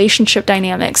says relationship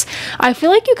dynamics. I feel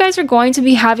like you guys are going to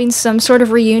be having some sort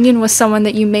of reunion with someone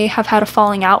that you may have had a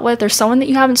falling out with or someone that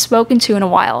you haven't spoken to in a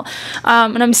while.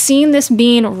 And I'm seeing this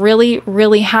being really,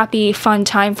 really happy, fun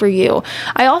time for you.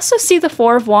 I also see the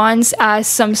Four of Wands Wands as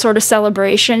some sort of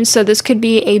celebration. So this could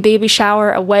be a baby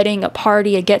shower, a wedding, a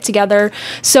party, a get-together.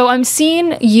 So I'm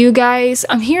seeing you guys,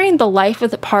 I'm hearing the life of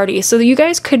the party. So you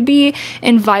guys could be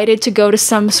invited to go to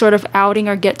some sort of outing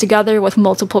or get-together with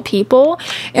multiple people.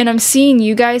 And I'm seeing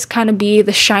you guys kind of be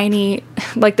the shiny,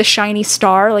 like the shiny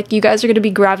star. Like you guys are going to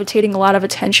be gravitating a lot of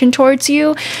attention towards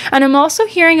you. And I'm also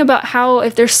hearing about how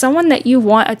if there's someone that you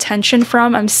want attention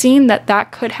from, I'm seeing that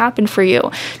that could happen for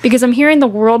you, because I'm hearing the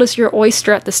world is your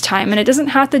oyster at this time, and it doesn't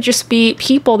have to just be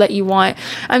people that you want.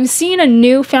 I'm seeing a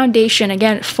new foundation.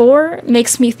 Again, 4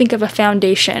 makes me think of a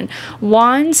foundation.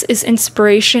 Wands is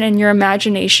inspiration and your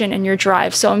imagination and your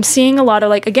drive. So I'm seeing a lot of,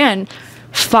 like, again,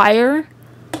 fire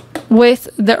with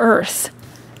the earth.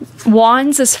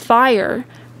 Wands is fire,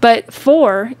 but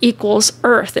 4 equals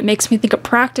earth. It makes me think of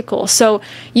practical. So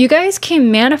you guys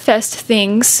can manifest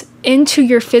things into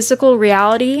your physical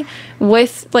reality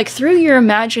with, like, through your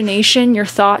imagination, your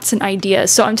thoughts and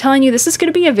ideas. So I'm telling you, this is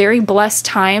going to be a very blessed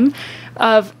time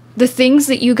of the things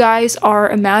that you guys are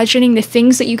imagining, the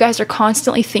things that you guys are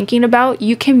constantly thinking about.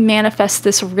 You can manifest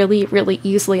this really, really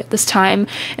easily at this time.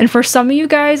 And for some of you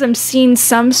guys, I'm seeing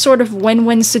some sort of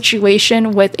win-win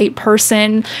situation with a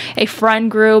person, a friend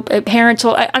group, a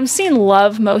parental. I'm seeing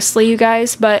love mostly, you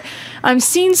guys, but I'm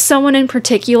seeing someone in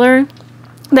particular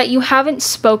that you haven't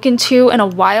spoken to in a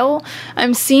while.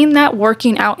 I'm seeing that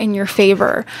working out in your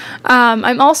favor.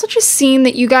 I'm also just seeing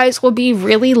that you guys will be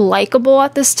really likable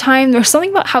at this time. There's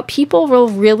something about how people will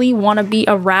really want to be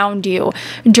around you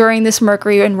during this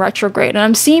Mercury in retrograde. And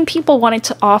I'm seeing people wanting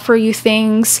to offer you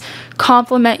things,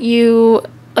 compliment you,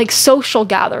 like social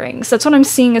gatherings. That's what I'm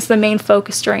seeing as the main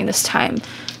focus during this time.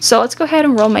 So let's go ahead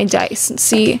and roll my dice and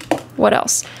see what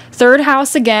else. 3rd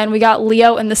house again, we got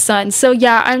Leo and the Sun. So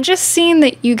yeah, I'm just seeing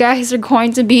that you guys are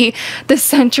going to be the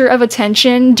center of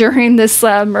attention during this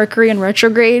Mercury in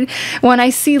retrograde. When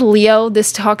I see Leo,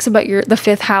 this talks about the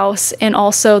 5th house and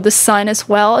also the Sun as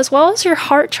well as your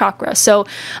heart chakra. So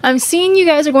I'm seeing you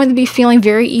guys are going to be feeling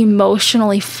very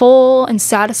emotionally full and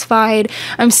satisfied.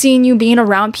 I'm seeing you being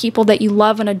around people that you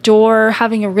love and adore,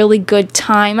 having a really good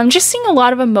time. I'm just seeing a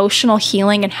lot of emotional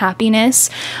healing and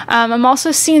happiness. I'm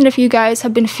also seeing if you guys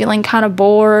have been feeling kind of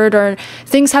bored or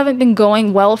things haven't been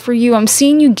going well for you, I'm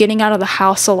seeing you getting out of the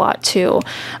house a lot too.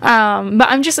 But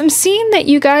I'm seeing that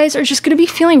you guys are just going to be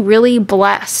feeling really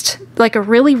blessed, like a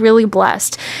really, really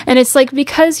blessed. And it's like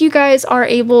because you guys are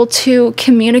able to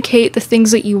communicate the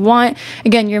things that you want.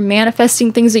 Again, you're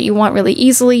manifesting things that you want really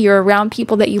easily. You're around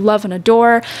people that you love and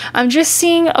adore. I'm just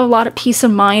seeing a lot of peace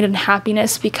of mind and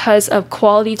happiness because of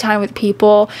quality time with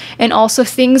people. And also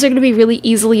things are going to be really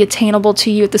easily attainable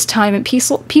to you at this time. And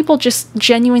people just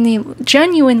genuinely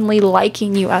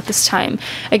liking you at this time.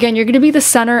 Again, you're going to be the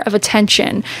center of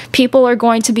attention. People are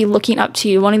going to be looking up to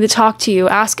you, wanting to talk to you,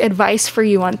 ask advice for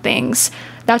you on things.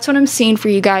 That's what I'm seeing for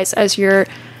you guys as your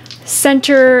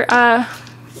center,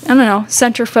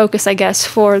 center focus, I guess,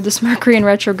 for this Mercury in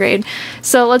retrograde.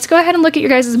 So let's go ahead and look at your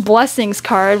guys' blessings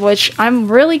card, which I'm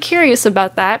really curious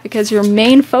about that because your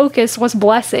main focus was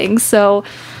blessings. So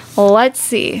let's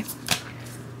see.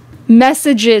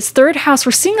 Messages, 3rd house.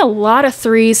 We're seeing a lot of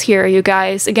 3s here, you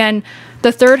guys. Again,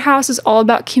 the 3rd house is all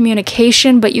about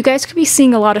communication, but you guys could be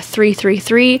seeing a lot of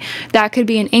 333. That could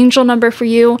be an angel number for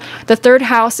you. The 3rd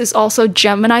house is also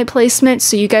Gemini placement,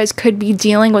 so you guys could be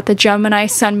dealing with the Gemini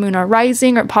sun, moon, or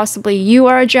rising, or possibly you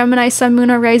are a Gemini sun,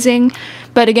 moon, or rising.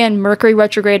 But again, Mercury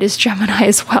retrograde is Gemini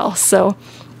as well. So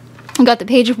we got the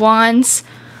Page of Wands,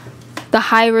 the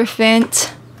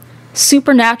Hierophant,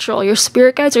 supernatural. Your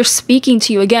spirit guides are speaking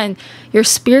to you. Again, your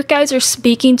spirit guides are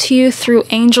speaking to you through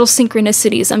angel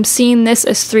synchronicities. I'm seeing this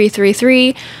as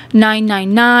 333,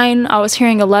 999. I was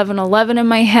hearing 1111 in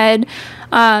my head.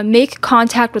 Make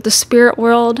contact with the spirit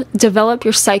world. Develop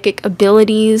your psychic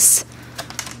abilities.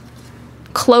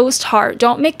 Closed heart.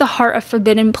 Don't make the heart a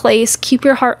forbidden place. Keep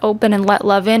your heart open and let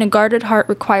love in. A guarded heart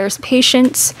requires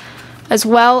patience. As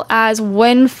well as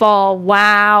windfall.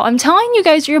 Wow. I'm telling you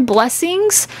guys, your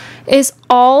blessings is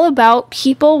all about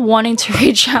people wanting to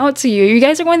reach out to you. You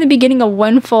guys are going to be getting a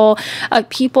windfall of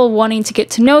people wanting to get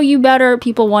to know you better,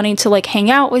 people wanting to like hang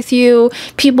out with you,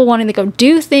 people wanting to go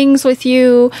do things with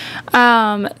you.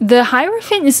 The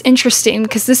Hierophant is interesting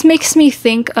because this makes me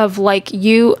think of like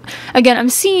you. Again, I'm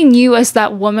seeing you as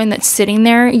that woman that's sitting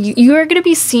there. You are going to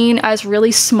be seen as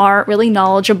really smart, really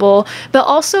knowledgeable, but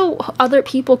also other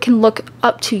people can look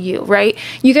up to you, right?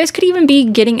 You guys could even be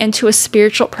getting into a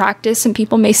spiritual practice and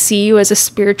people may see you as a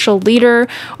spiritual leader,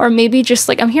 or maybe just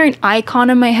like I'm hearing icon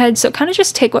in my head, so kind of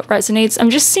just take what resonates. I'm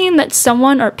just seeing that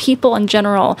someone or people in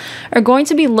general are going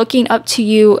to be looking up to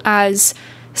you as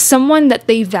someone that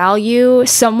they value,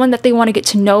 someone that they want to get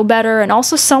to know better, and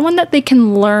also someone that they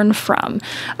can learn from.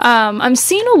 I'm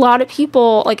seeing a lot of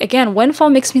people, like, again, windfall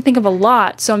makes me think of a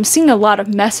lot. So I'm seeing a lot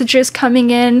of messages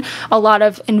coming in, a lot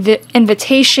of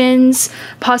invitations,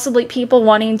 possibly people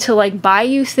wanting to like buy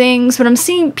you things. But I'm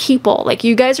seeing people, like,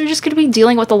 you guys are just going to be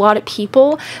dealing with a lot of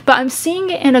people, but I'm seeing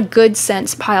it in a good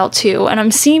sense, pile 2. And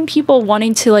I'm seeing people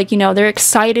wanting to, like, you know, they're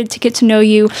excited to get to know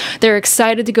you. They're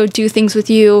excited to go do things with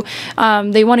you.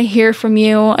 They want to hear from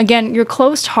you. Again, your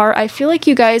closed heart, I feel like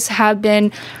you guys have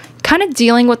been kind of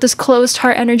dealing with this closed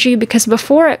heart energy, because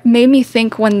before it made me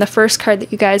think, when the first card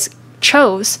that you guys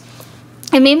chose,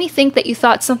 it made me think that you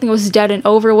thought something was dead and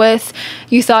over with.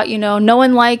 You thought, you know, no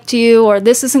one liked you, or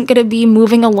this isn't going to be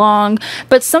moving along.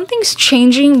 But something's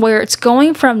changing where it's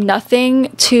going from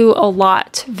nothing to a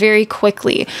lot very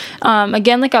quickly.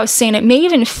 Again, like I was saying, it may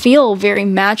even feel very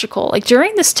magical. Like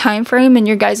during this time frame in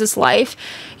your guys' life,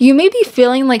 you may be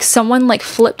feeling like someone like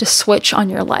flipped a switch on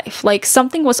your life. Like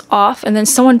something was off and then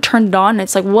someone turned it on and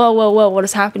it's like, whoa, whoa, whoa, what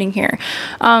is happening here?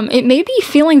 It may be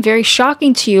feeling very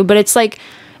shocking to you, but it's like,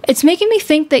 it's making me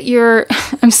think that you're,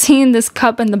 I'm seeing this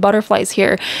cup and the butterflies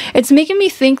here. It's making me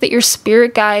think that your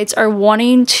spirit guides are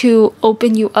wanting to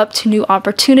open you up to new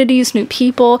opportunities, new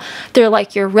people. They're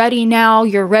like, you're ready now.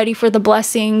 You're ready for the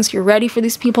blessings. You're ready for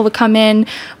these people to come in.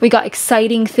 We got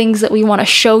exciting things that we want to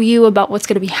show you about what's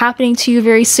going to be happening to you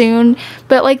very soon.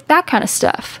 But like that kind of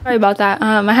stuff. Sorry about that.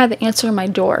 I had the answer in my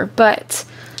door, but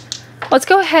let's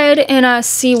go ahead and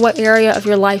see what area of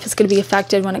your life is going to be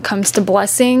affected when it comes to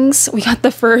blessings. We got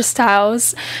the first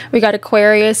house. We got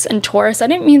Aquarius and Taurus. I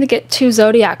didn't mean to get 2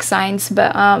 zodiac signs,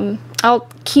 but I'll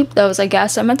keep those, I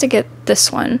guess. I meant to get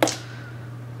this one.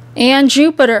 And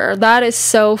Jupiter. That is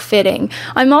so fitting.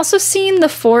 I'm also seeing the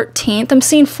 14th. I'm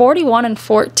seeing 41 and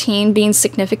 14 being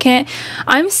significant.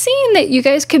 I'm seeing that you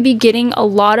guys could be getting a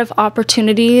lot of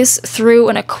opportunities through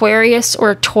an Aquarius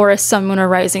or a Taurus sun, moon, or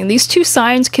rising. These 2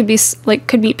 signs could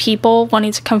be people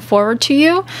wanting to come forward to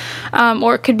you,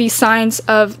 or it could be signs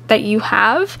of that you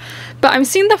have. But I'm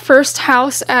seeing the first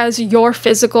house as your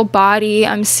physical body.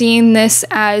 I'm seeing this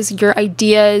as your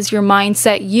ideas, your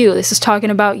mindset, you. This is talking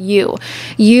about you.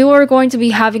 You are going to be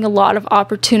having a lot of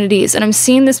opportunities, and I'm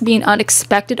seeing this being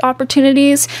unexpected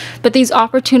opportunities, but these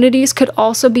opportunities could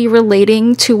also be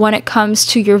relating to when it comes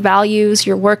to your values,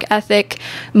 your work ethic,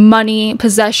 money,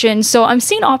 possession. So I'm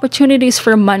seeing opportunities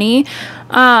for money.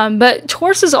 But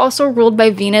Taurus is also ruled by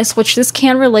Venus, which this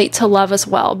can relate to love as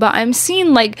well. But I'm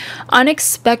seeing like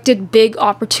unexpected big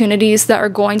opportunities that are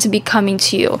going to be coming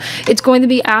to you. It's going to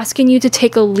be asking you to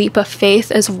take a leap of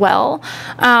faith as well.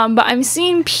 But I'm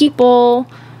seeing people,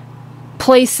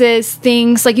 places,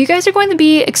 things, like you guys are going to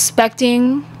be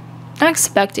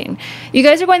you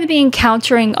guys are going to be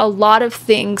encountering a lot of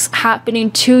things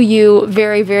happening to you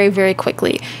very, very, very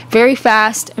quickly, very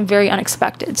fast and very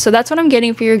unexpected. So that's what I'm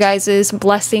getting for your guys'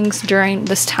 blessings during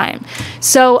this time.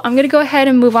 So I'm going to go ahead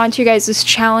and move on to your guys'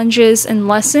 challenges and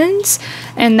lessons,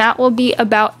 and that will be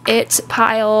about it,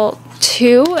 pile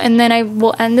 2, and then I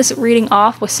will end this reading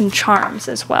off with some charms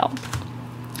as well.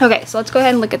 Okay, so let's go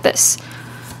ahead and look at this.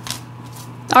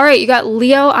 All right, you got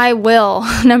Leo, I will,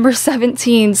 number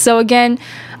 17. So again,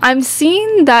 I'm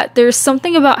seeing that there's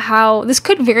something about how this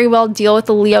could very well deal with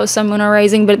the Leo, sun, moon, or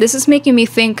rising, but this is making me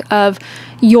think of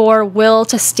your will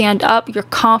to stand up, your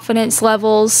confidence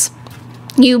levels,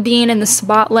 you being in the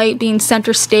spotlight, being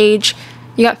center stage.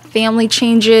 You got family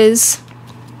changes,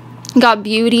 you got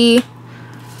beauty.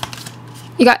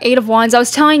 You got 8 of Wands. I was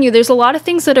telling you, there's a lot of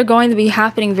things that are going to be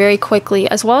happening very quickly,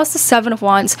 as well as the 7 of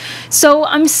Wands. So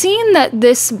I'm seeing that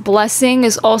this blessing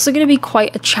is also going to be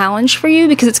quite a challenge for you,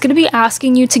 because it's going to be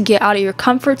asking you to get out of your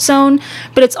comfort zone,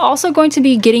 but it's also going to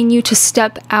be getting you to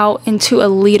step out into a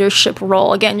leadership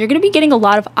role. Again, you're going to be getting a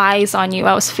lot of eyes on you.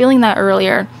 I was feeling that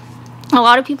earlier. A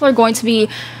lot of people are going to be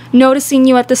noticing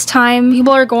you at this time.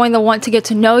 People are going to want to get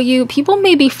to know you. People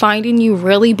may be finding you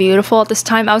really beautiful at this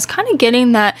time. I was kind of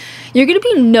getting that you're going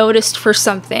to be noticed for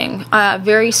something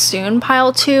very soon,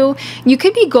 pile 2. You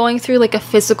could be going through like a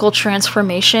physical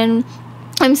transformation.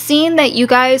 I'm seeing that you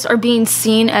guys are being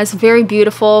seen as very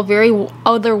beautiful, very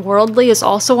otherworldly is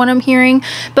also what I'm hearing.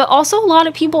 But also a lot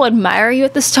of people admire you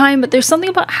at this time, but there's something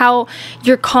about how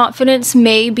your confidence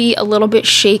may be a little bit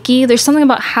shaky. There's something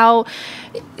about how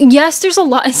yes, there's a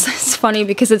lot. It's funny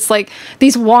because it's like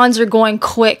these wands are going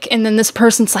quick and then this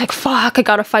person's like, fuck, I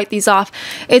gotta fight these off.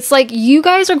 It's like you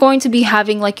guys are going to be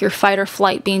having like your fight or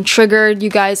flight being triggered. You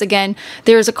guys, again,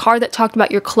 there's a card that talked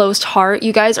about your closed heart.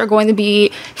 You guys are going to be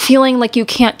feeling like you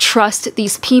can't trust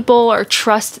these people or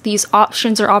trust these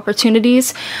options or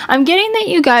opportunities. I'm getting that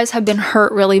you guys have been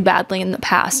hurt really badly in the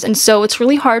past, and so it's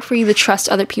really hard for you to trust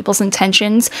other people's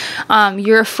intentions.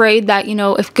 You're afraid that, you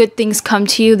know, if good things come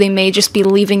to you, they may just be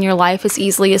leaving your life as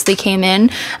easily as they came in.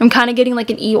 I'm kind of getting like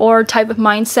an Eeyore type of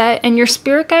mindset, and your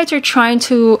spirit guides are trying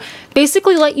to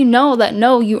basically let you know that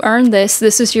no, you earned this.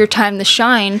 This is your time to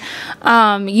shine.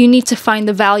 You need to find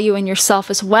the value in yourself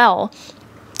as well.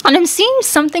 And I'm seeing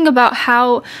something about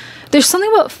how there's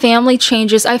something about family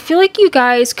changes. I feel like you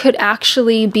guys could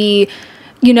actually be,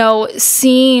 you know,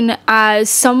 seen as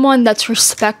someone that's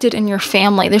respected in your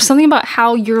family. There's something about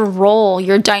how your role,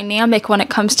 your dynamic when it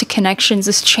comes to connections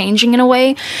is changing in a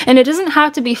way. And it doesn't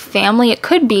have to be family, it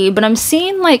could be, but I'm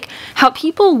seeing like how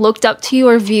people looked up to you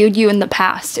or viewed you in the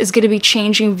past is going to be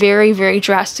changing very, very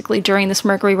drastically during this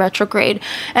Mercury retrograde.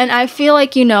 And I feel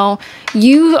like, you know,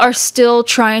 you are still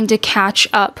trying to catch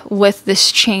up with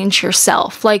this change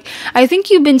yourself. Like, I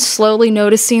think you've been slowly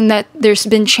noticing that there's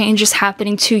been changes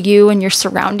happening to you and your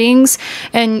surroundings,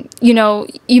 and you know,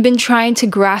 you've been trying to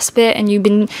grasp it, and you've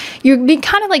been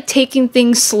kind of like taking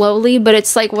things slowly, but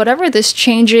it's like whatever this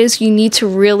change is, you need to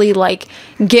really like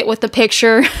get with the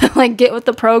picture, like get with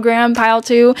the program, pile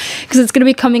 2, because it's going to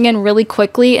be coming in really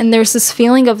quickly. And there's this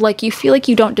feeling of like you feel like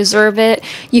you don't deserve it,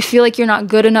 you feel like you're not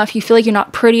good enough, you feel like you're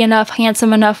not pretty enough,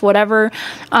 handsome enough, whatever.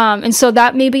 And so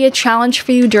that may be a challenge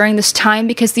for you during this time,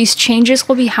 because these changes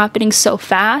will be happening so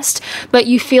fast, but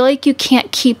you feel like you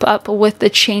can't keep up with the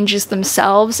changes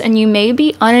themselves, and you may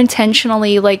be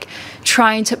unintentionally like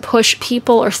trying to push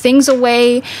people or things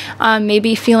away,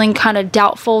 maybe feeling kind of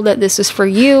doubtful that this is for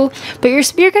you. But your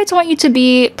spirit guides want you to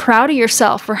be proud of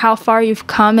yourself for how far you've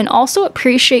come, and also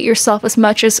appreciate yourself as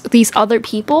much as these other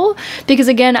people, because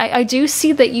again, I do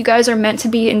see that you guys are meant to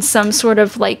be in some sort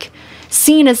of like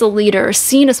seen as a leader,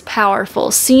 seen as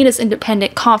powerful, seen as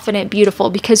independent, confident,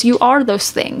 beautiful, because you are those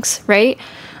things, right?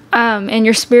 And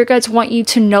your spirit guides want you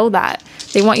to know that.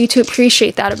 They want you to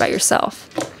appreciate that about yourself.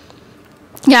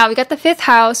 Yeah, we got the 5th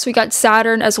house, we got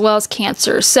Saturn as well as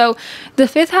Cancer. So the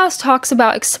 5th house talks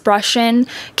about expression.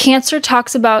 Cancer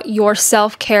talks about your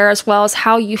self-care as well as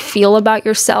how you feel about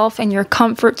yourself and your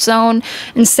comfort zone.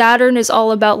 And Saturn is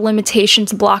all about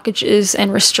limitations, blockages,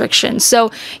 and restrictions.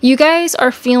 So you guys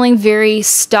are feeling very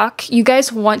stuck. You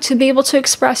guys want to be able to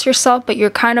express yourself, but you're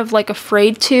kind of like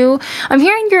afraid to. I'm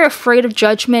hearing you're afraid of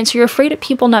judgments. You're afraid of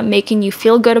people not making you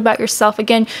feel good about yourself.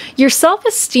 Again, your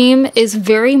self-esteem is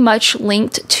very much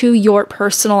linked to your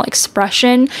personal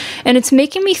expression, and it's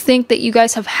making me think that you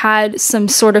guys have had some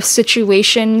sort of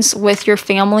situations with your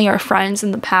family or friends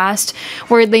in the past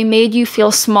where they made you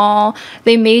feel small,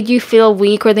 they made you feel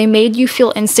weak, or they made you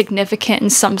feel insignificant in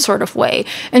some sort of way.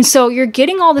 And so you're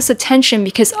getting all this attention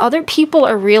because other people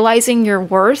are realizing your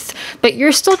worth, but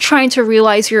you're still trying to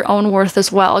realize your own worth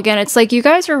as well. Again, it's like you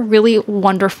guys are really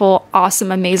wonderful, awesome,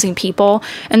 amazing people,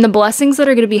 and the blessings that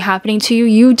are going to be happening to you,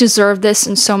 you deserve this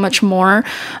and so much more.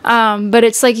 But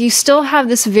it's like you still have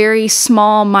this very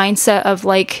small mindset of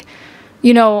like,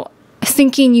 you know,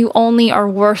 thinking you only are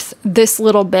worth this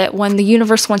little bit when the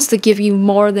universe wants to give you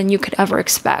more than you could ever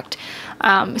expect.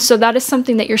 So that is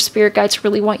something that your spirit guides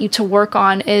really want you to work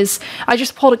on. Is I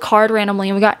just pulled a card randomly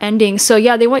and we got ending. So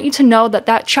yeah, they want you to know that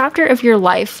that chapter of your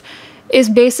life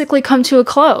is basically come to a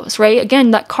close, right?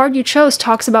 Again, that card you chose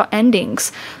talks about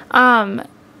endings.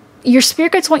 Your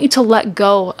spirit guides want you to let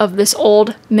go of this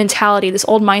old mentality, this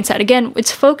old mindset. Again,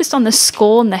 it's focused on the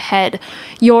skull and the head.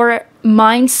 Your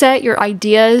mindset, your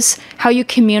ideas, how you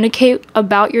communicate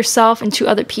about yourself and to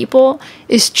other people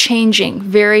is changing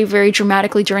very, very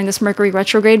dramatically during this Mercury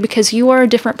retrograde, because you are a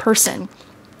different person,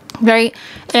 right?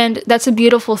 And that's a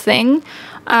beautiful thing.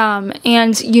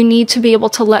 And you need to be able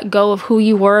to let go of who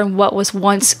you were and what was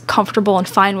once comfortable and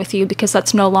fine with you, because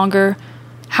that's no longer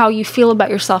how you feel about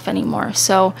yourself anymore.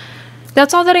 So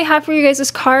that's all that I have for you guys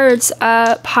as cards.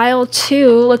 Pile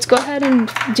 2, let's go ahead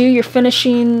and do your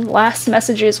finishing last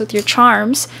messages with your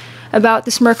charms about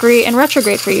this Mercury in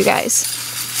retrograde for you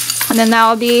guys. And then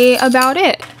that'll be about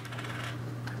it.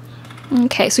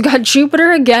 Okay, so we got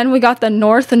Jupiter again, we got the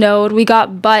North Node, we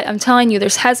got but. I'm telling you,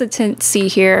 there's hesitancy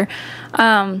here.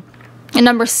 And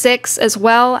number 6, as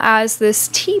well as this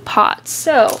teapot.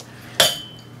 So,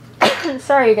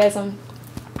 sorry you guys, I'm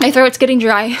My throat's getting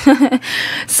dry.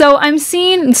 So I'm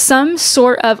seeing some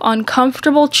sort of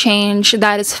uncomfortable change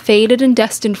that is fated and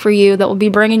destined for you, that will be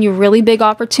bringing you really big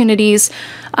opportunities,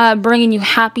 bringing you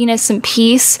happiness and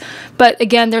peace. But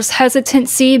again, there's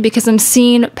hesitancy because I'm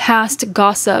seeing past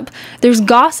gossip. There's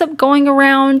gossip going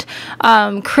around,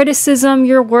 criticism.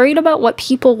 You're worried about what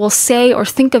people will say or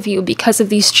think of you because of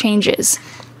these changes.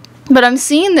 But I'm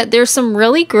seeing that there's some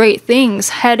really great things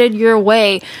headed your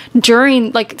way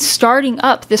during, like, starting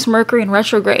up this Mercury in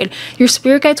retrograde. Your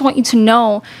spirit guides want you to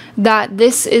know that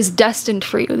this is destined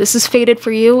for you. This is fated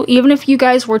for you. Even if you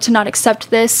guys were to not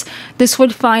accept this, this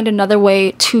would find another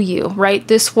way to you, right?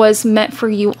 This was meant for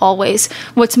you always.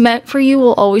 What's meant for you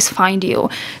will always find you.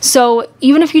 So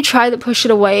even if you try to push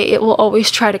it away, it will always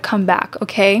try to come back,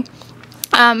 okay?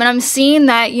 And I'm seeing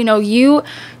that, you know, you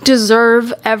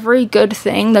deserve every good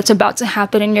thing that's about to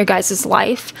happen in your guys'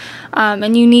 life.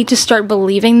 And you need to start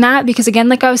believing that, because again,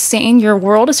 like I was saying, your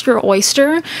world is your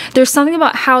oyster. There's something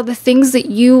about how the things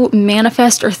that you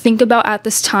manifest or think about at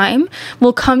this time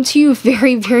will come to you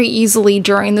very, very easily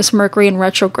during this Mercury in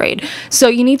retrograde. So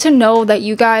you need to know that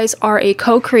you guys are a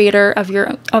co-creator of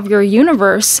your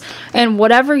universe, and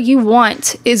whatever you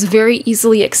want is very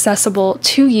easily accessible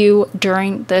to you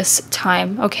during this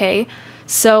time, okay?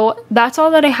 So that's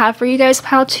all that I have for you guys,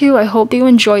 Pile 2. I hope you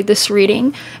enjoyed this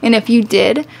reading, and if you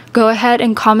did, go ahead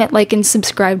and comment, like, and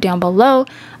subscribe down below.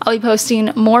 I'll be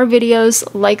posting more videos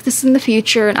like this in the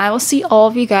future, and I will see all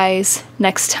of you guys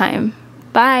next time.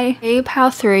 Bye! Hey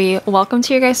Pile 3, welcome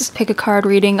to your guys' pick a card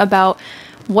reading about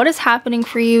what is happening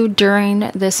for you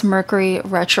during this Mercury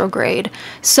retrograde.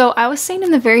 So I was saying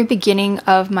in the very beginning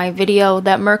of my video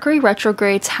that Mercury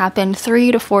retrogrades happen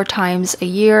 3 to 4 times a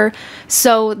year.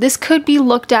 So this could be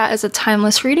looked at as a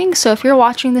timeless reading. So if you're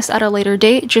watching this at a later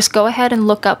date, just go ahead and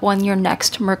look up when your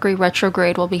next Mercury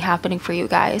retrograde will be happening for you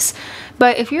guys.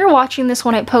 But if you're watching this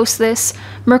when I post this,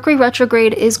 Mercury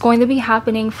retrograde is going to be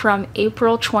happening from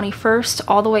April 21st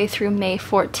all the way through May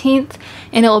 14th,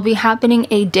 and it will be happening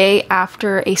a day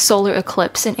after a solar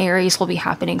eclipse in Aries will be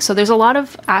happening. So there's a lot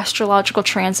of astrological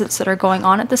transits that are going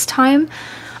on at this time.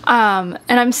 And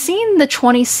I'm seeing the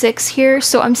 26th here,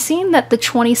 so I'm seeing that the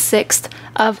 26th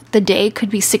of the day could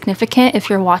be significant if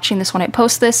you're watching this when I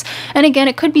post this. And again,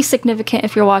 it could be significant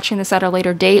if you're watching this at a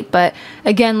later date, but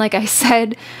again, like I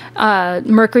said,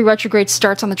 Mercury retrograde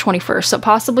starts on the 21st, so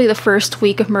possibly the first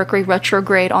week of Mercury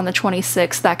retrograde on the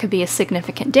 26th, that could be a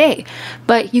significant day.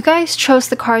 But you guys chose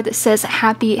the card that says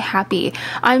happy, happy.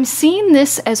 I'm seeing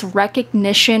this as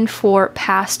recognition for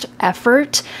past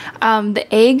effort. The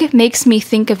egg makes me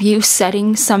think of you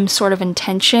setting some sort of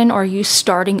intention or you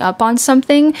starting up on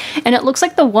something, and it looks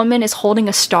like the woman is holding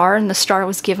a star and the star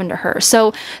was given to her.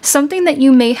 So something that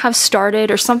you may have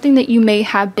started or something that you may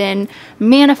have been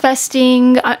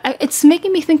manifesting, it's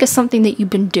making me think of something that you've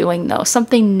been doing though,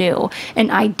 something new, an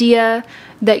idea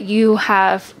that you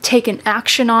have taken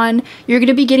action on. You're going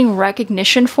to be getting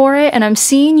recognition for it, and I'm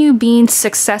seeing you being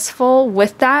successful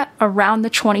with that around the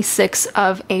 26th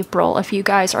of April if you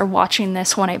guys are watching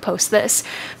this when I post this.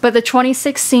 But the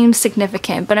 26th seems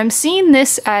significant, but I'm seeing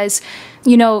this as,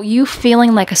 you know, you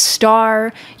feeling like a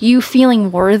star, you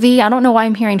feeling worthy. I don't know why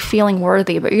I'm hearing feeling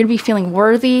worthy, but you're going to be feeling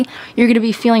worthy. You're going to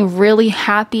be feeling really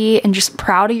happy and just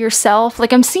proud of yourself.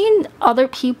 Like, I'm seeing other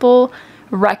people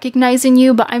recognizing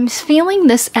you, but I'm feeling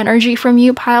this energy from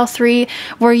you, Pile 3,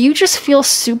 where you just feel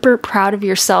super proud of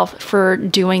yourself for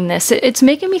doing this. It's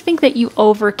making me think that you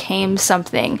overcame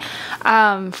something,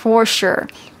 for sure.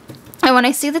 And when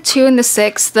I see the 2 and the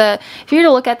 6, if you were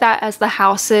to look at that as the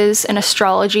houses in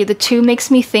astrology, the 2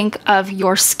 makes me think of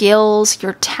your skills,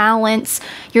 your talents,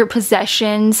 your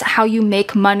possessions, how you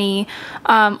make money,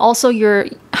 also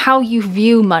how you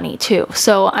view money too.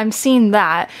 So I'm seeing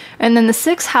that. And then the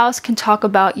 6th house can talk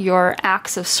about your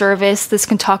acts of service. This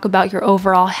can talk about your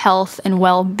overall health and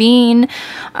well-being,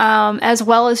 as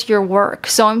well as your work.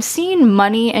 So I'm seeing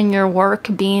money and your work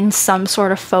being some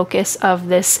sort of focus of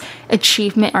this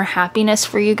achievement or happiness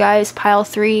for you guys, Pile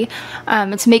 3.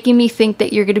 It's making me think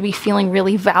that you're going to be feeling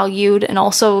really valued and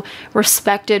also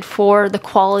respected for the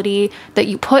quality that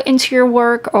you put into your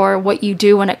work or what you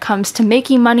do when it comes to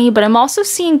making money. But I'm also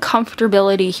seeing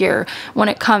comfortability here when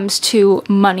it comes to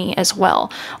money as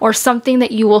well, or something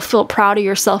that you will feel proud of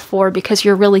yourself for because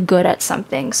you're really good at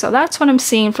something. So that's what I'm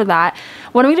seeing for that.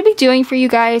 What I'm going to be doing for you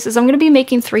guys is I'm going to be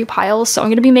making 3 piles. So I'm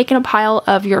going to be making a pile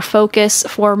of your focus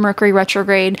for Mercury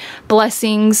retrograde,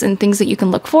 blessings and things that you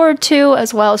can look forward to,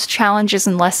 as well as challenges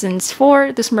and lessons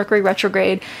for this Mercury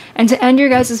retrograde. And to end your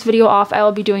guys' video off, I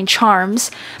will be doing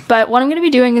charms. But what I'm going to be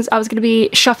doing is I was going to be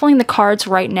shuffling the cards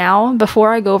right now.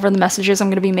 Before I go over the messages, I'm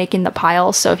going to be making the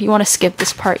piles. So if you want to skip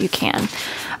this part, you can.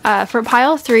 For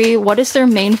pile 3, what is their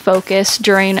main focus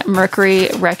during Mercury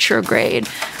retrograde?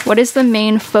 What is the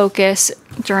main focus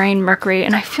during Mercury?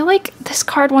 And I feel like this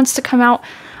card wants to come out.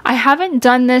 I haven't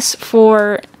done this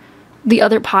for the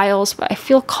other piles, but I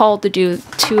feel called to do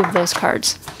 2 of those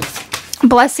cards.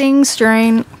 Blessings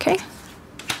during, okay.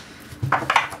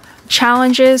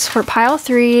 Challenges for pile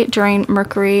 3 during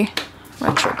Mercury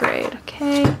retrograde.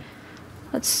 Okay,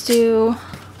 let's do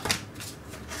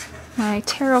my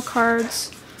tarot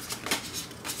cards.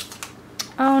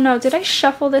 Oh no, did I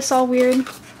shuffle this all weird?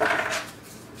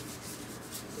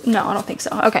 No, I don't think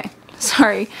so. Okay,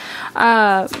 sorry.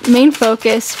 Main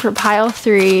focus for pile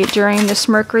 3 during this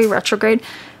Mercury retrograde.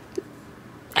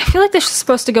 I feel like this is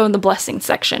supposed to go in the blessing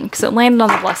section because it landed on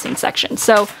the blessing section.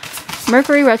 So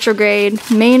Mercury retrograde,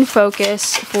 main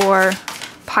focus for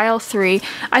pile 3.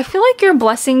 I feel like your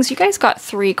blessings, you guys got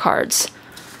 3 cards.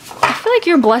 I feel like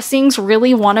your blessings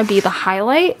really want to be the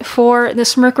highlight for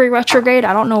this Mercury retrograde.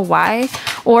 I don't know why.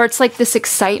 Or it's like this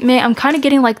excitement. I'm kind of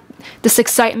getting like this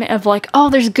excitement of like, oh,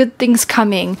 there's good things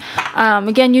coming.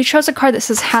 Again, you chose a card that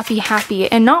says happy,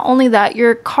 happy. And not only that,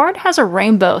 your card has a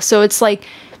rainbow. So it's like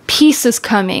peace is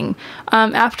coming.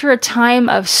 After a time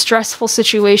of stressful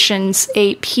situations,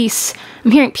 a peace, I'm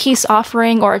hearing peace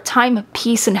offering, or a time of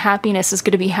peace and happiness is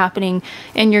going to be happening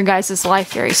in your guys'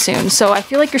 life very soon. So I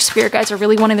feel like your spirit guides are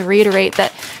really wanting to reiterate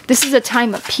that this is a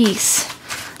time of peace.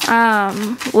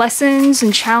 Lessons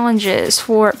and challenges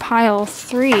for pile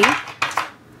 3.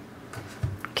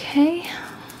 Okay.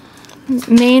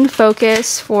 Main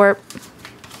focus for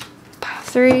pile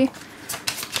 3.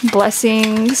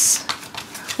 Blessings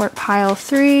for pile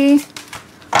 3.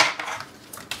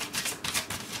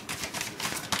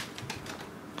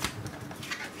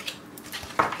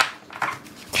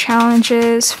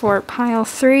 Challenges for pile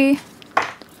 3.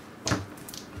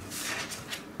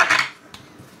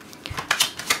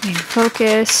 Main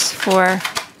focus for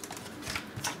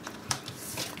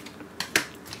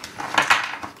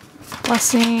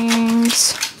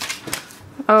blessings.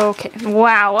 Okay,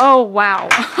 wow, oh wow.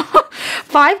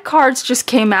 5 cards just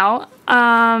came out.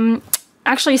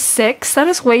 Actually 6. That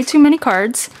is way too many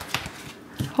cards.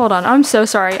 Hold on, I'm so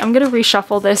sorry. I'm gonna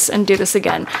reshuffle this and do this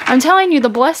again. I'm telling you, the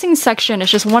blessing section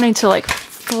is just wanting to like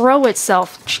throw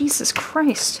itself. Jesus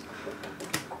Christ.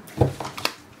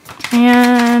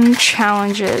 And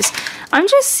challenges. I'm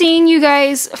just seeing you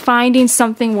guys finding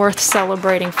something worth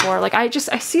celebrating for. Like I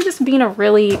see this being a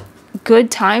really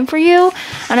good time for you.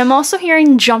 And I'm also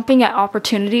hearing jumping at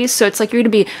opportunities. So it's like you're gonna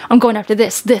be, I'm going after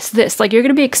this. Like you're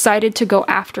gonna be excited to go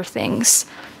after things.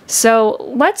 So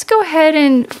let's go ahead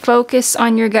and focus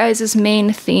on your guys'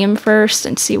 main theme first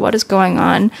and see what is going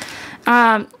on.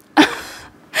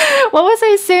 What was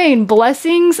I saying?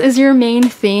 Blessings is your main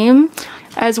theme,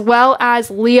 as well as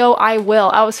Leo, I will.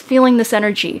 I was feeling this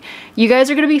energy. You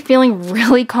guys are going to be feeling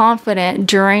really confident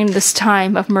during this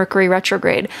time of Mercury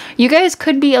retrograde. You guys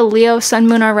could be a Leo, Sun,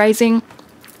 Moon, or Rising.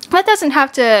 That doesn't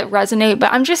have to resonate,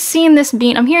 but I'm just seeing this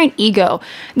being, I'm hearing ego.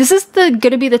 This is going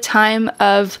to be the time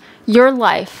of your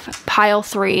life, pile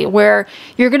 3, where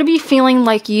you're going to be feeling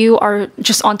like you are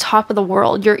just on top of the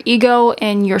world. Your ego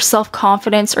and your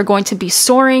self-confidence are going to be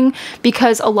soaring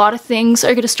because a lot of things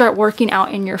are going to start working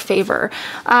out in your favor.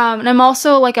 And I'm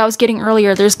also, like I was getting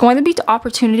earlier, there's going to be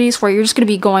opportunities where you're just going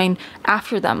to be going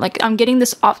after them. Like I'm getting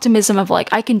this optimism of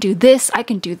like, I can do this, I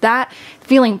can do that,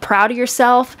 feeling proud of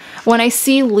yourself. When I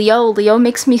see Leo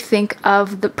makes me think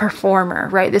of the performer,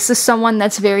 right? This is someone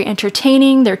that's very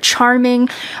entertaining, they're charming.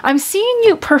 I'm seeing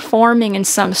you performing in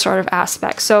some sort of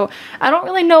aspect. So I don't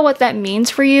really know what that means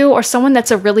for you, or someone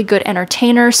that's a really good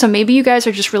entertainer. So maybe you guys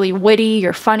are just really witty,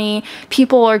 you're funny.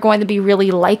 People are going to be really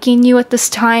liking you at this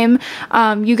time.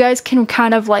 You guys can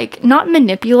kind of like, not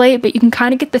manipulate, but you can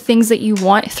kind of get the things that you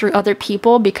want through other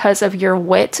people because of your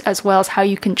wit, as well as how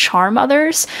you can charm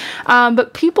others.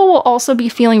 But people will also be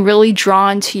feeling really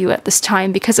drawn to you at this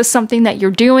time because of something that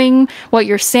you're doing, what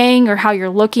you're saying, or how you're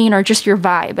looking, or just your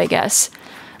vibe, I guess.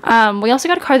 We also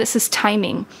got a card that says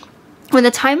timing. When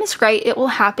the time is right, it will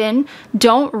happen.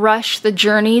 Don't rush the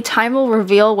journey. Time will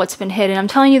reveal what's been hidden. I'm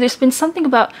telling you, there's been something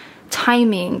about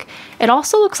timing. It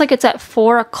also looks like it's at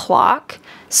 4 o'clock.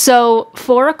 So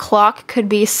 4 o'clock could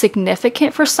be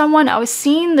significant for someone. I was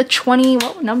seeing the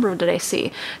what number did I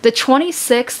see? The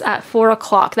 26th at 4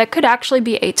 o'clock. That could actually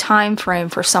be a time frame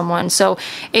for someone. So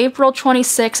April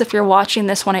 26th, if you're watching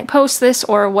this when I post this,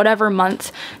 or whatever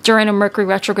month during a Mercury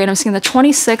retrograde, I'm seeing the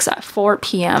 26th at 4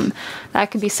 p.m.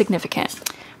 That could be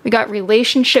significant. We got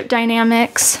relationship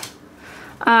dynamics.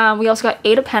 We also got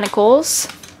 8 of Pentacles.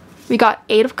 We got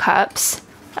 8 of Cups,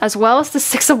 as well as the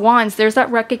 6 of Wands. There's that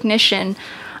recognition.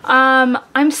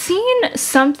 I'm seeing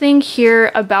something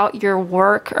here about your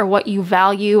work or what you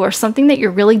value or something that you're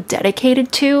really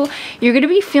dedicated to. You're going to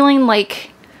be feeling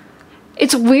like,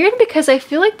 it's weird because I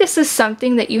feel like this is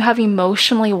something that you have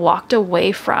emotionally walked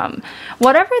away from.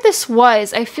 Whatever this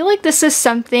was, I feel like this is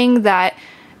something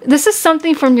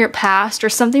from your past or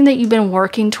something that you've been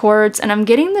working towards, and I'm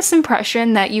getting this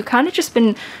impression that you kind of just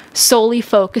been solely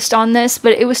focused on this,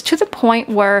 but it was to the point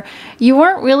where you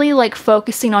weren't really like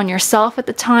focusing on yourself at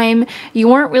the time. You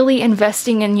weren't really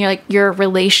investing in your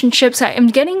relationships. I'm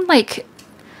getting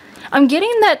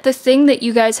that the thing that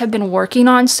you guys have been working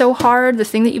on so hard, the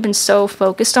thing that you've been so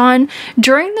focused on,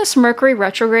 during this Mercury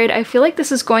retrograde, I feel like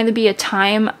this is going to be a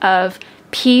time of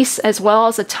peace as well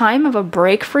as a time of a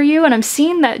break for you. And I'm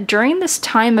seeing that during this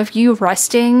time of you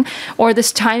resting, or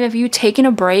this time of you taking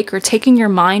a break or taking your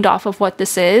mind off of what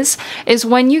this is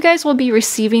when you guys will be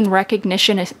receiving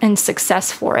recognition and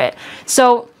success for it.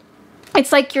 So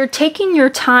it's like you're taking your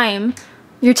time,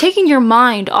 you're taking your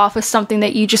mind off of something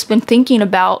that you've just been thinking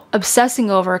about,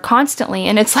 obsessing over constantly.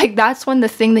 And it's like, that's when the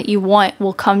thing that you want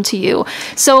will come to you.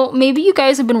 So maybe you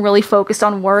guys have been really focused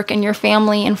on work and your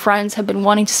family and friends have been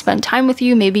wanting to spend time with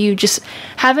you. Maybe you just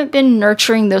haven't been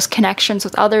nurturing those connections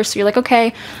with others. So you're like,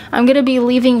 okay, I'm going to be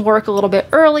leaving work a little bit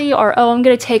early, or, oh, I'm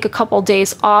going to take a couple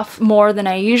days off more than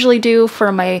I usually do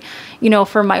for my,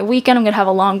 for my weekend. I'm going to have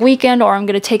a long weekend, or I'm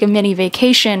going to take a mini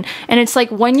vacation. And it's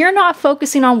like, when you're not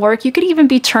focusing on work, you could even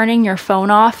be turning your phone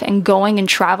off and going and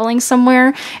traveling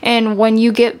somewhere. And when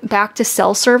you get back to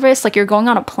cell service, like you're going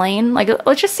on a plane, like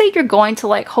let's just say you're going to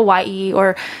like Hawaii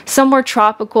or somewhere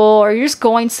tropical, or you're just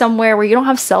going somewhere where you don't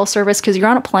have cell service because you're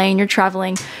on a plane, you're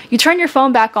traveling, you turn your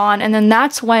phone back on, and then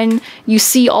that's when you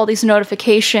see all these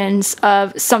notifications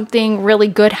of something really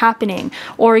good happening,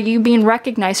 or you being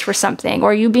recognized for something,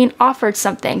 or you being offered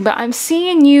something. But I'm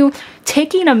seeing you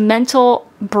taking a mental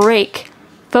break,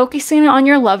 focusing on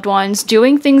your loved ones,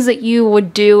 doing things that you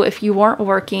would do if you weren't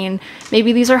working.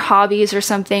 Maybe these are hobbies or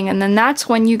something, and then that's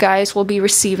when you guys will be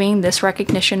receiving this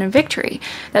recognition and victory.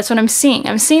 That's what I'm seeing.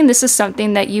 I'm seeing this is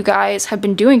something that you guys have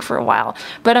been doing for a while,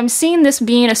 but I'm seeing this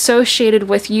being associated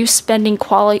with you spending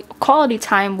quality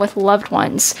time with loved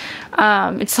ones.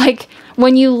 It's like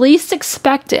when you least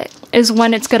expect it is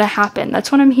when it's going to happen.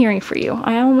 That's what I'm hearing for you.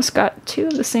 I almost got 2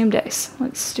 of the same days.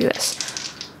 Let's do this.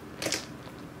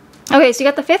 Okay, so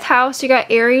you got the 5th house, you got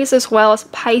Aries as well as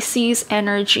Pisces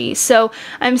energy. So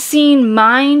I'm seeing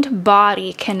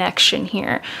mind-body connection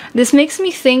here. This makes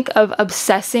me think of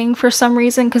obsessing for some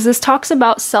reason, because this talks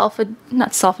about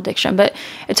not self-addiction, but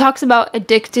it talks about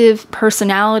addictive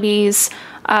personalities,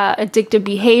 addictive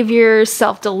behaviors,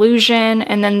 self-delusion,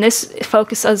 and then this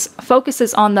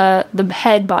focuses on the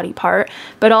head body part,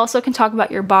 but also can talk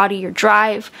about your body, your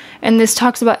drive, and this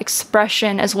talks about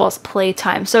expression as well as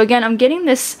playtime. So again, I'm getting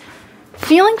this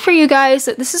feeling for you guys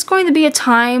that this is going to be a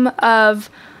time of,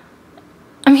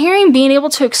 I'm hearing being able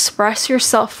to express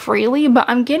yourself freely, but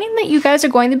I'm getting that you guys are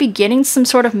going to be getting some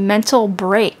sort of mental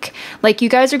break. Like you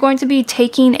guys are going to be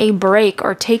taking a break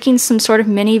or taking some sort of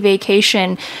mini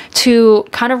vacation to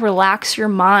kind of relax your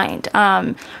mind,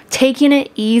 taking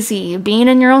it easy, being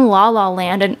in your own la-la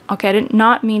land. And okay, I did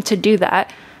not mean to do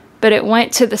that, but it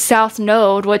went to the South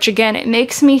Node, which again, it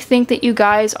makes me think that you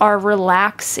guys are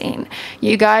relaxing.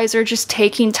 You guys are just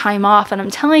taking time off. And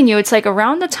I'm telling you, it's like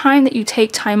around the time that you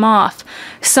take time off,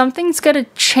 something's gonna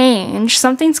change,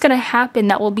 something's gonna happen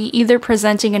that will be either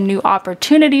presenting a new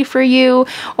opportunity for you,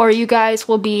 or you guys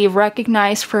will be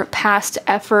recognized for past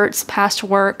efforts, past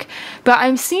work. But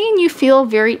I'm seeing you feel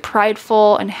very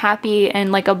prideful and happy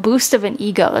and like a boost of an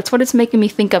ego. That's what it's making me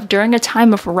think of during a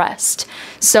time of rest.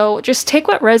 So just take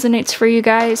what resonates for you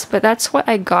guys, but that's what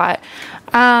I got.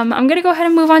 I'm gonna go ahead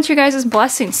and move on to your guys'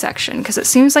 blessings section, because it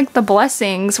seems like the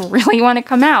blessings really want to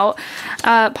come out.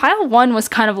 Pile 1 was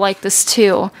kind of like this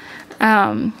too.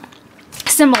 Similar.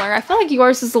 I feel like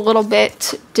yours is a little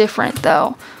bit different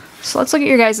though. So let's look at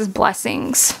your guys'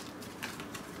 blessings.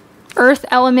 Earth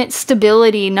element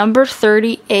stability, number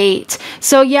 38.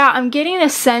 So yeah, I'm getting a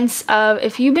sense of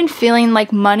if you've been feeling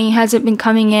like money hasn't been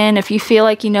coming in, if you feel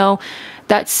like,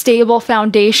 that stable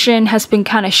foundation has been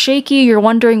kind of shaky. You're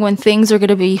wondering when things are going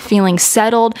to be feeling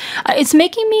settled. It's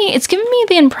giving me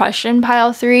the impression,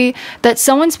 pile 3, that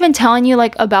someone's been telling you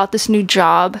like about this new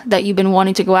job that you've been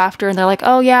wanting to go after, and they're like,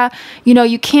 oh yeah, you know,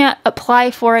 you can't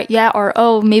apply for it yet, or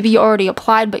oh, maybe you already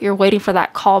applied but you're waiting for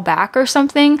that call back or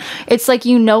something. It's like,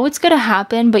 you know, it's going to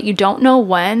happen, but you don't know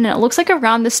when. And it looks like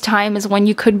around this time is when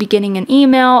you could be getting an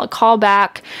email, a call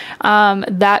back,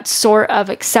 that sort of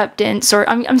acceptance, or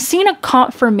I'm seeing a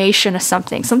confirmation of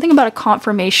something about a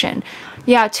confirmation.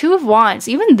 Yeah, 2 of Wands,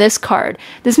 even this card.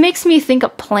 This makes me think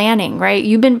of planning, right?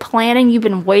 You've been planning, you've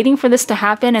been waiting for this to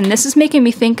happen, and this is making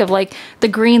me think of like the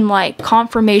green light,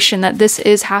 confirmation that this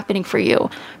is happening for you.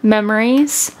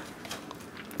 Memories,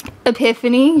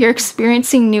 epiphany, you're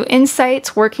experiencing new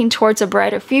insights, working towards a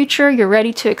brighter future, you're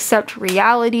ready to accept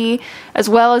reality, as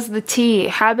well as the T,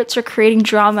 habits are creating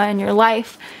drama in your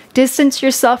life. Distance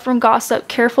yourself from gossip,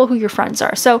 careful who your friends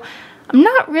are. So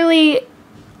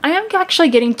I am actually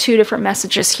getting 2 different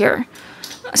messages here.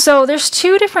 So there's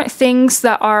 2 different things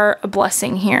that are a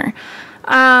blessing here.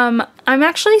 I'm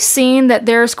actually seeing that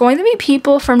there's going to be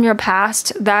people from your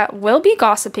past that will be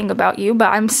gossiping about you, but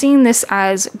I'm seeing this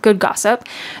as good gossip.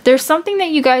 There's something that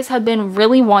you guys have been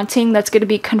really wanting that's going to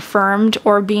be confirmed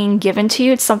or being given to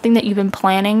you. It's something that you've been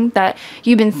planning, that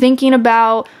you've been thinking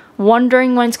about,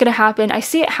 wondering when it's going to happen. I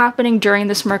see it happening during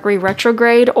this Mercury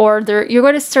retrograde, or you're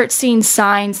going to start seeing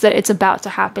signs that it's about to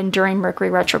happen during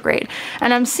Mercury retrograde.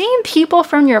 And I'm seeing people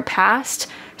from your past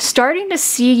starting to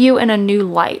see you in a new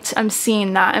light. I'm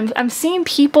seeing that. I'm seeing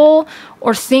people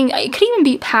or things. It could even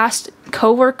be past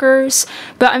co-workers,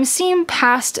 but I'm seeing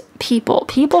past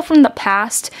people from the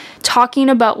past talking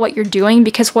about what you're doing,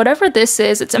 because whatever this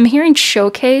is, I'm hearing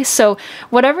showcase. So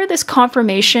whatever this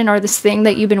confirmation or this thing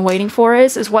that you've been waiting for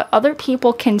is what other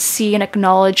people can see and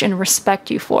acknowledge and respect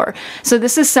you for. So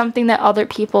this is something that other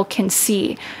people can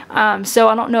see. So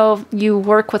I don't know if you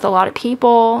work with a lot of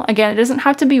people. Again, it doesn't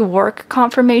have to be work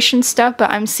confirmation stuff,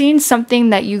 but I'm seeing something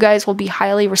that you guys will be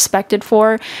highly respected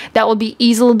for, that will be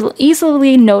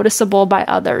easily noticeable by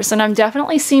others. And I'm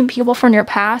definitely seeing people from your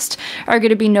past are going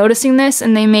to be noticing this,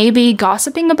 and they may be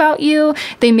gossiping about you.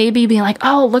 They may be being like,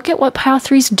 oh, look at what pile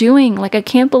 3's doing. Like, I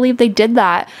can't believe they did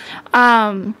that.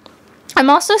 I'm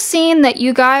also seeing that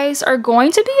you guys are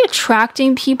going to be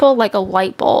attracting people like a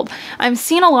light bulb. I'm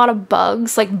seeing a lot of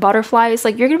bugs, like butterflies.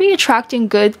 Like, you're going to be attracting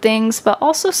good things, but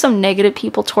also some negative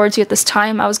people towards you at this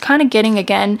time. I was kind of getting,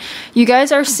 again, you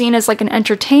guys are seen as like an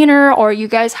entertainer, or you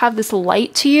guys have this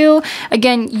light to you.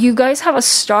 Again, you guys have a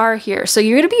star here. So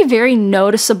you're going to be very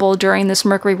noticeable during this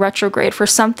Mercury retrograde for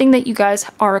something that you guys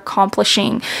are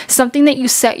accomplishing, something that you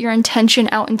set your intention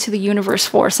out into the universe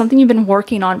for, something you've been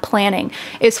working on, planning.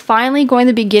 Is finally going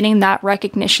to be getting that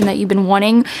recognition that you've been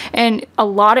wanting, and a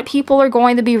lot of people are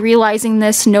going to be realizing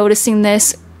this, noticing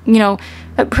this, you know,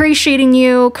 appreciating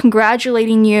you,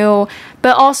 congratulating you,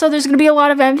 but also there's going to be a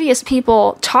lot of envious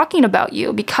people talking about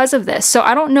you because of this. So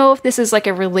I don't know if this is like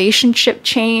a relationship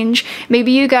change.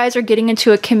 Maybe you guys are getting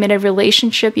into a committed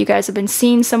relationship. You guys have been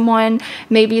seeing someone.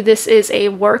 Maybe this is a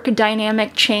work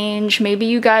dynamic change. Maybe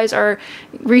you guys are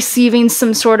receiving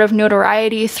some sort of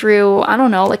notoriety through, I don't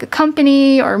know, like a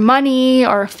company or money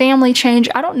or a family change.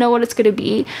 I don't know what it's going to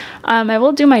be. I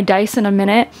will do my dice in a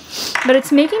minute, but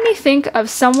it's making me think of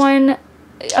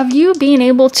of you being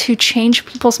able to change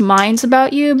people's minds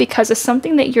about you because of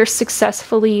something that you're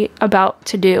successfully about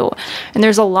to do. And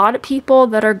there's a lot of people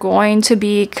that are going to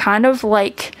be kind of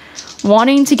like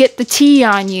wanting to get the tea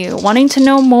on you, wanting to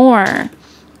know more.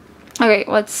 Okay,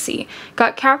 let's see.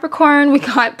 Got Capricorn, we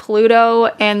got Pluto,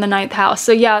 and the 9th house.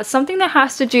 So yeah, something that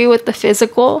has to do with the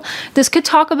physical. This could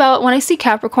talk about, when I see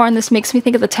Capricorn, this makes me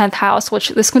think of the 10th house, which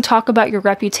this can talk about your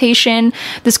reputation.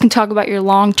 This can talk about your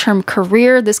long-term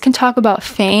career. This can talk about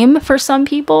fame for some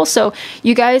people. So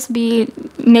you guys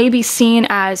may be seen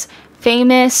as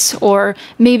famous or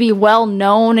maybe well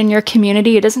known in your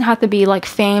community. It doesn't have to be like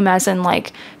fame as in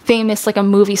like famous like a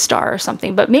movie star or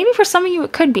something, but maybe for some of you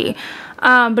it could be.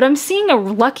 But I'm seeing a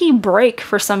lucky break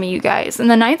for some of you guys.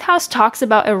 And the 9th house talks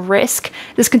about a risk.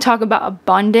 This can talk about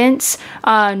abundance,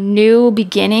 new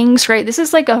beginnings, right? This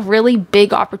is like a really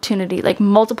big opportunity, like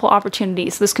multiple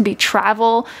opportunities. This could be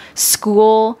travel,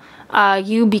 school,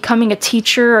 you becoming a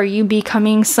teacher, or you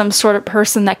becoming some sort of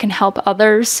person that can help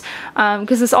others.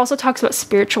 Because this also talks about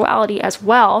spirituality as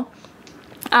well.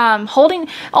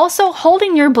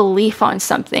 holding your belief on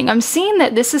something. I'm seeing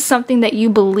that this is something that you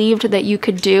believed that you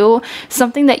could do,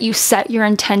 something that you set your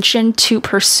intention to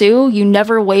pursue. You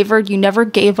never wavered, you never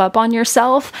gave up on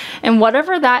yourself, and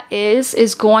whatever that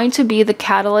is going to be the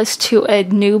catalyst to a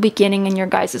new beginning in your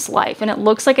guys' life. And it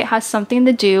looks like it has something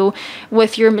to do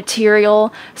with your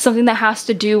material, something that has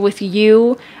to do with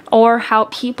you, or how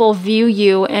people view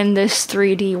you in this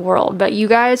 3D world. But you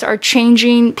guys are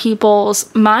changing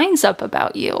people's minds up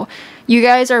about you. You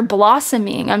guys are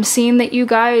blossoming. I'm seeing that you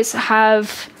guys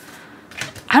have,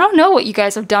 I don't know what you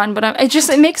guys have done, but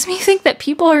it makes me think that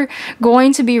people are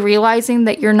going to be realizing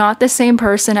that you're not the same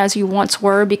person as you once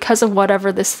were because of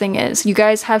whatever this thing is. You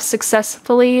guys have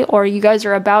successfully, or you guys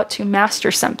are about to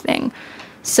master something.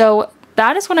 So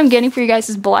that is what I'm getting for you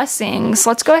guys' blessings.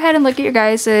 Let's go ahead and look at your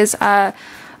guys'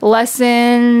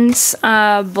 lessons,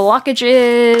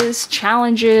 blockages,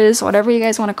 challenges, whatever you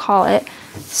guys want to call it.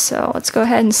 So let's go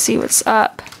ahead and see what's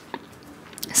up.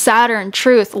 Saturn,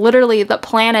 truth, literally the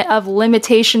planet of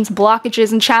limitations,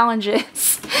 blockages, and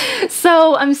challenges.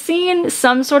 So I'm seeing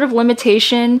some sort of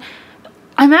limitation.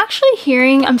 I'm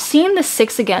seeing the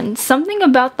 6 again. Something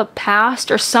about the past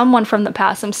or someone from the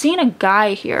past. I'm seeing a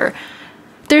guy here.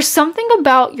 There's something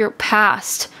about your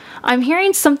past. I'm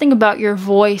hearing something about your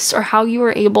voice or how you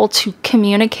were able to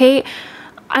communicate.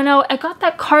 I know I got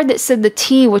that card that said the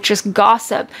T, which is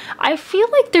gossip. I feel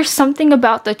like there's something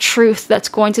about the truth that's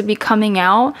going to be coming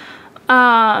out.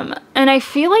 And I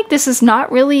feel like this is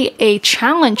not really a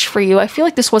challenge for you. I feel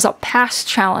like this was a past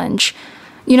challenge.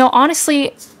 You know,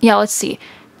 honestly, yeah, let's see.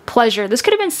 Pleasure. This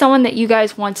could have been someone that you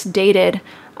guys once dated.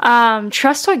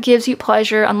 Trust what gives you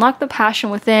pleasure, unlock the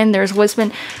passion within, there's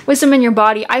wisdom in your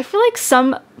body. I feel like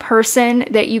some person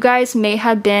that you guys may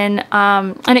have been,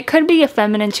 and it could be a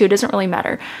feminine too, it doesn't really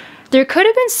matter. There could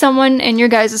have been someone in your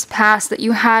guys' past that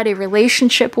you had a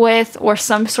relationship with or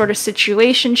some sort of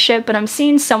situationship, but I'm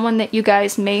seeing someone that you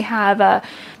guys may have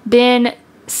been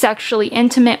sexually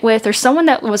intimate with, or someone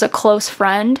that was a close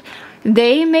friend.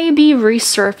 They may be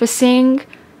resurfacing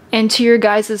into your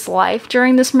guys' life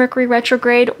during this Mercury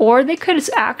retrograde, or they could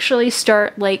actually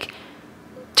start like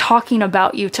talking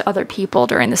about you to other people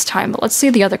during this time. But let's see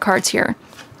the other cards here.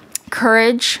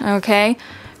 Courage, okay.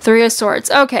 3 of Swords.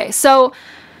 Okay, so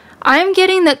I'm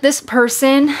getting that this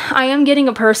person, I am getting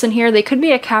a person here. They could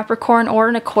be a Capricorn or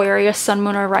an Aquarius, Sun,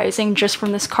 Moon, or Rising, just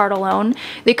from this card alone.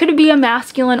 They could be a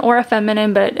masculine or a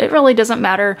feminine, but it really doesn't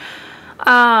matter.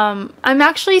 I'm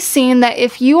actually seeing that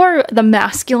if you are the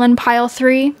masculine pile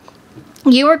 3,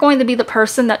 you are going to be the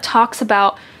person that talks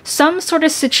about some sort of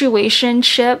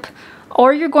situationship,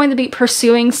 or you're going to be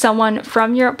pursuing someone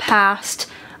from your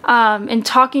past and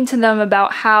talking to them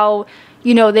about how,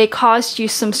 you know, they caused you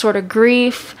some sort of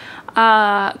grief,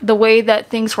 the way that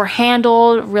things were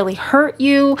handled really hurt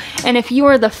you. And if you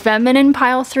are the feminine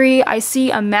pile 3, I see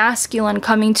a masculine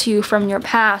coming to you from your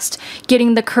past,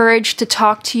 getting the courage to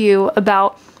talk to you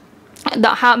about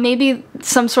how maybe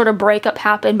some sort of breakup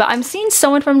happened. But I'm seeing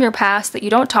someone from your past that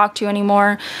you don't talk to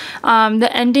anymore. The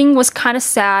ending was kind of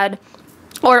sad,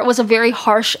 or it was a very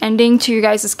harsh ending to your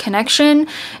guys' connection,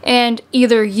 and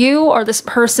either you or this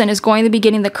person is going to be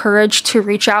getting the courage to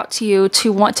reach out to you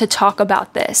to want to talk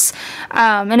about this.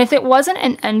 And if it wasn't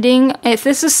an ending, if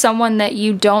this is someone that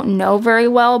you don't know very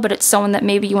well, but it's someone that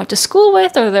maybe you went to school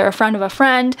with, or they're a friend of a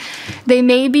friend, they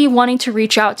may be wanting to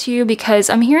reach out to you, because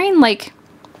I'm hearing, like,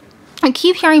 I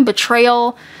keep hearing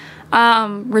betrayal,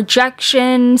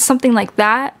 rejection, something like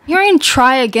that. I'm hearing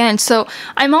try again. So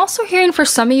I'm also hearing for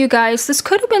some of you guys, this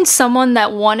could have been someone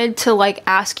that wanted to like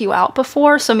ask you out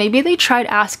before. So maybe they tried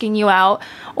asking you out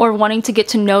or wanting to get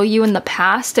to know you in the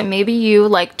past, and maybe you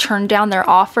like turned down their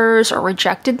offers or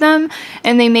rejected them,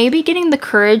 and they may be getting the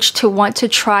courage to want to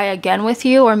try again with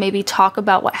you, or maybe talk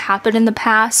about what happened in the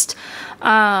past.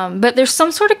 But there's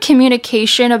some sort of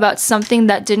communication about something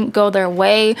that didn't go their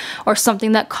way, or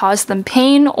something that caused them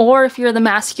pain. Or if you're the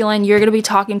masculine, you're going to be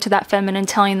talking to that feminine,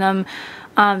 telling them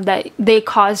that they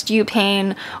caused you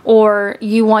pain, or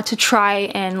you want to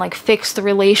try and like fix the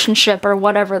relationship, or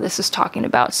whatever this is talking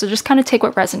about. So just kind of take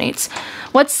what resonates.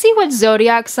 Let's see what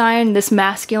zodiac sign this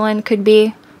masculine could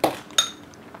be.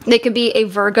 They could be a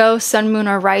Virgo, Sun, Moon,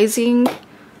 or Rising.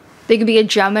 They could be a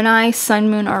Gemini,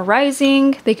 Sun, Moon, or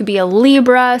Rising. They could be a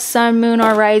Libra, Sun, Moon,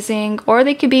 or Rising. Or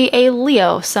they could be a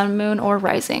Leo, Sun, Moon, or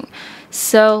Rising.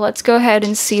 So let's go ahead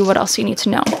and see what else you need to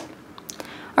know.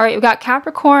 All right, we got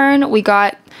Capricorn. We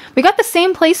got the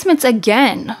same placements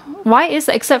again. Why is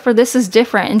that? Except for this is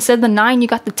different. Instead of the 9, you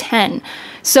got the 10.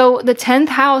 So the 10th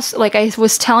house, like I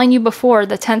was telling you before,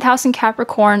 the 10th house in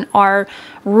Capricorn are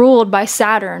ruled by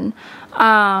Saturn.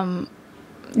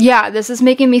 yeah, this is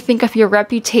making me think of your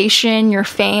reputation, your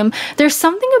fame. There's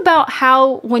something about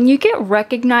how when you get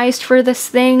recognized for this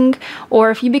thing,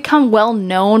 or if you become well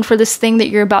known for this thing that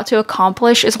you're about to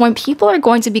accomplish, is when people are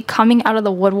going to be coming out of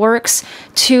the woodworks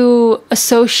to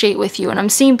associate with you. And I'm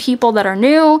seeing people that are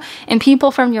new and people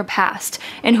from your past.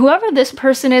 And whoever this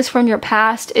person is from your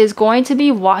past is going to be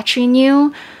watching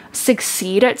you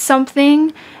succeed at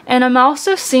something. And I'm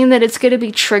also seeing that it's going to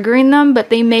be triggering them, but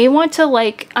they may want to,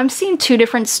 like, I'm seeing two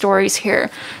different stories here.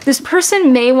 This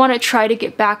person may want to try to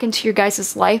get back into your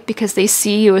guys' life because they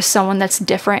see you as someone that's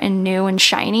different and new and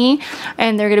shiny,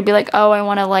 and they're going to be like, oh, I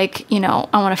want to, like, you know,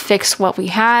 I want to fix what we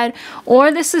had. Or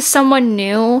this is someone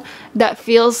new that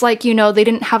feels like, you know, they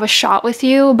didn't have a shot with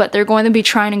you, but they're going to be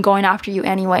trying and going after you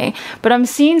anyway. But I'm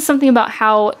seeing something about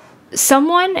how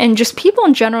someone and just people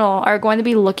in general are going to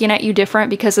be looking at you different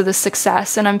because of the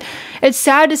success. And it's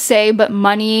sad to say, but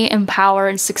money and power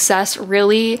and success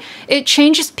really, it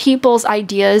changes people's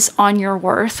ideas on your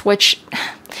worth, which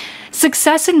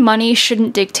success and money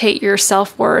shouldn't dictate your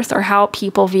self-worth or how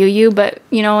people view you. But,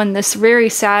 you know, in this very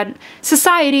sad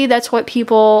society, that's what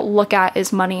people look at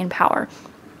is money and power.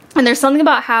 And there's something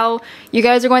about how you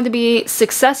guys are going to be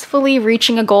successfully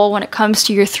reaching a goal when it comes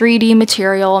to your 3D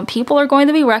material, and people are going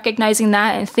to be recognizing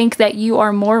that and think that you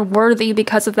are more worthy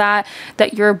because of that,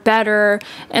 that you're better,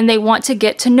 and they want to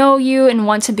get to know you and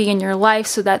want to be in your life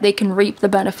so that they can reap the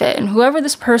benefit. And whoever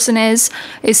this person is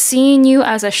seeing you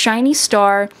as a shiny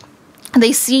star.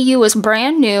 They see you as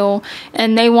brand new,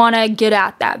 and they want to get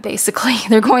at that, basically.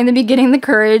 They're going to be getting the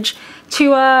courage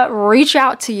to reach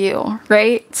out to you,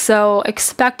 right? So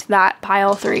expect that,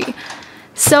 pile 3.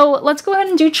 So let's go ahead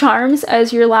and do charms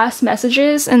as your last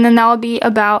messages, and then that'll be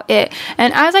about it.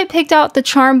 And as I picked out the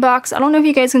charm box, I don't know if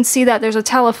you guys can see that there's a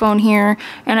telephone here,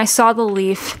 and I saw the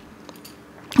leaf.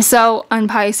 So, and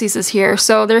Pisces is here.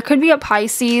 So there could be a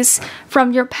Pisces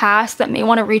from your past that may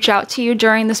want to reach out to you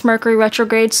during this Mercury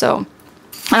retrograde. So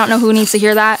I don't know who needs to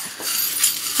hear that.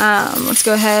 Let's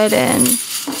go ahead and...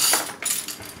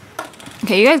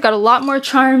 Okay, you guys got a lot more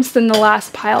charms than the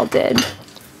last pile did.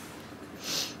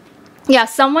 Yeah,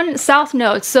 someone, South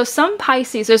Nodes. So some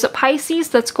Pisces, there's a Pisces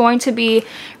that's going to be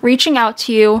reaching out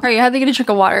to you. All right, you have to get a drink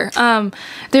of water.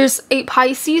 There's a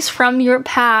Pisces from your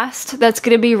past that's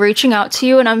going to be reaching out to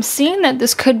you. And I'm seeing that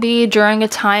this could be during a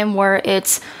time where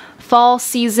it's fall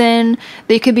season.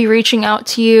 They could be reaching out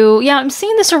to you. Yeah, I'm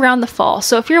seeing this around the fall.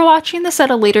 So if you're watching this at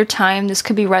a later time, this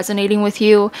could be resonating with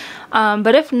you.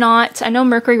 But if not, I know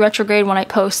Mercury retrograde when I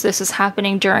post this is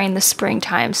happening during the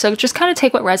springtime. So just kind of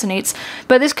take what resonates.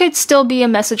 But this could still be a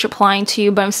message applying to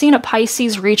you. But I'm seeing a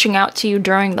Pisces reaching out to you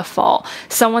during the fall.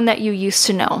 Someone that you used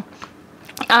to know.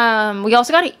 We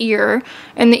also got an ear,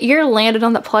 and the ear landed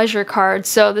on the pleasure card.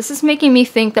 So this is making me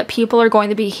think that people are going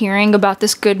to be hearing about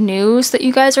this good news that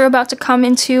you guys are about to come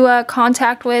into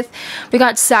contact with. We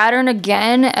got Saturn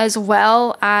again, as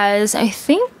well as, I'm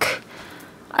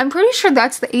pretty sure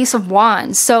that's the Ace of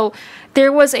Wands. So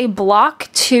there was a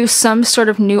block to some sort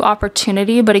of new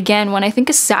opportunity. But again, when I think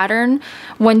of Saturn,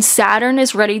 when Saturn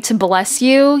is ready to bless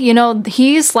you, you know,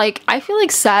 he's like, I feel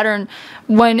like Saturn,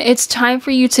 when it's time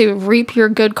for you to reap your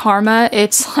good karma,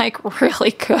 it's like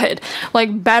really good,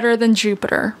 like better than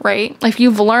Jupiter, right? If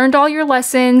you've learned all your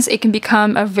lessons, it can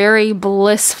become a very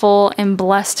blissful and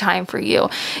blessed time for you.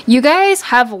 You guys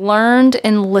have learned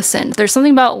and listened. There's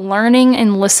something about learning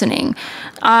and listening.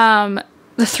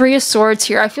 The Three of Swords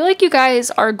here. I feel like you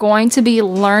guys are going to be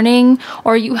learning,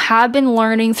 or you have been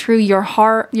learning through your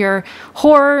horror?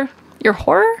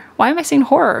 Why am I saying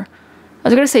horror? I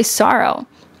was going to say sorrow.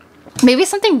 Maybe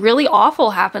something really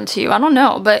awful happened to you. I don't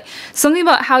know, but something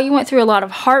about how you went through a lot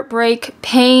of heartbreak,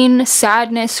 pain,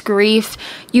 sadness, grief.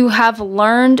 You have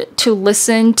learned to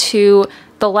listen to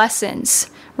the lessons,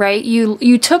 right?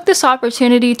 You took this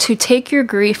opportunity to take your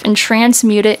grief and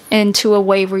transmute it into a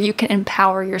way where you can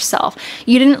empower yourself.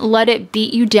 You didn't let it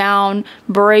beat you down,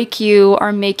 break you,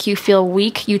 or make you feel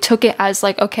weak. You took it as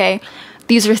like, okay,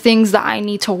 these are things that I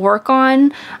need to work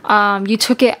on. You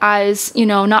took it as, you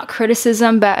know, not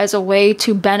criticism, but as a way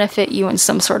to benefit you in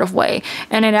some sort of way.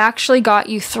 And it actually got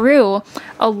you through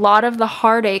a lot of the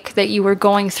heartache that you were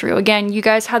going through. Again, you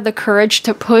guys had the courage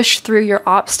to push through your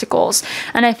obstacles.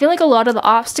 And I feel like a lot of the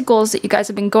obstacles that you guys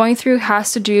have been going through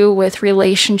has to do with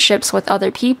relationships with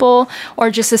other people,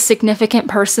 or just a significant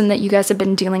person that you guys have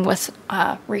been dealing with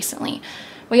recently.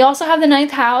 We also have the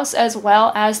 9th house, as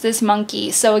well as this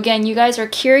monkey. So again, you guys are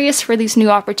curious for these new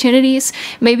opportunities.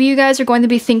 Maybe you guys are going to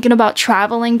be thinking about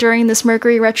traveling during this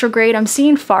Mercury retrograde. I'm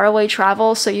seeing faraway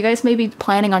travel, so you guys may be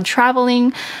planning on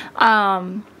traveling.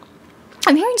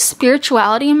 I'm hearing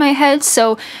spirituality in my head,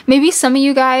 so maybe some of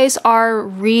you guys are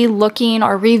re-looking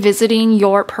or revisiting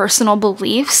your personal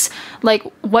beliefs. Like,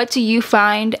 what do you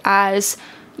find as,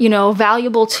 you know,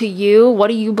 valuable to you? What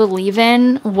do you believe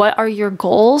in? What are your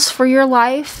goals for your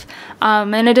life?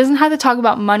 And it doesn't have to talk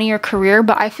about money or career,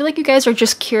 but I feel like you guys are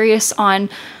just curious on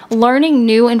learning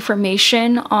new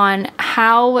information on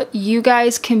how you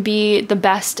guys can be the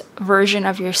best version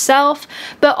of yourself,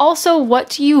 but also what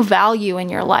do you value in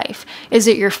your life? Is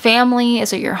it your family?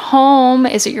 Is it your home?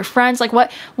 Is it your friends? Like,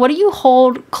 what do you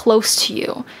hold close to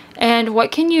you? And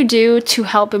what can you do to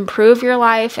help improve your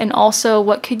life? And also,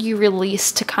 what could you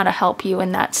release to kind of help you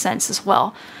in that sense as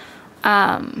well?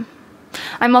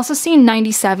 I'm also seeing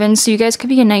 97, so you guys could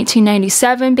be a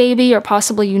 1997 baby, or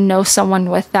possibly you know someone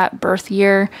with that birth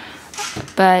year.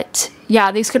 But yeah,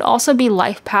 these could also be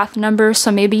life path numbers, so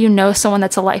maybe you know someone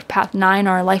that's a life path 9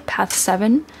 or a life path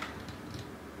 7.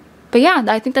 But yeah,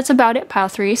 I think that's about it, pile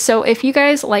 3. So if you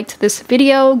guys liked this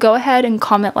video, go ahead and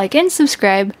comment, like, and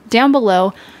subscribe down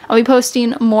below. I'll be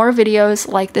posting more videos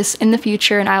like this in the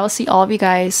future, and I will see all of you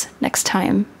guys next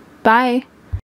time. Bye!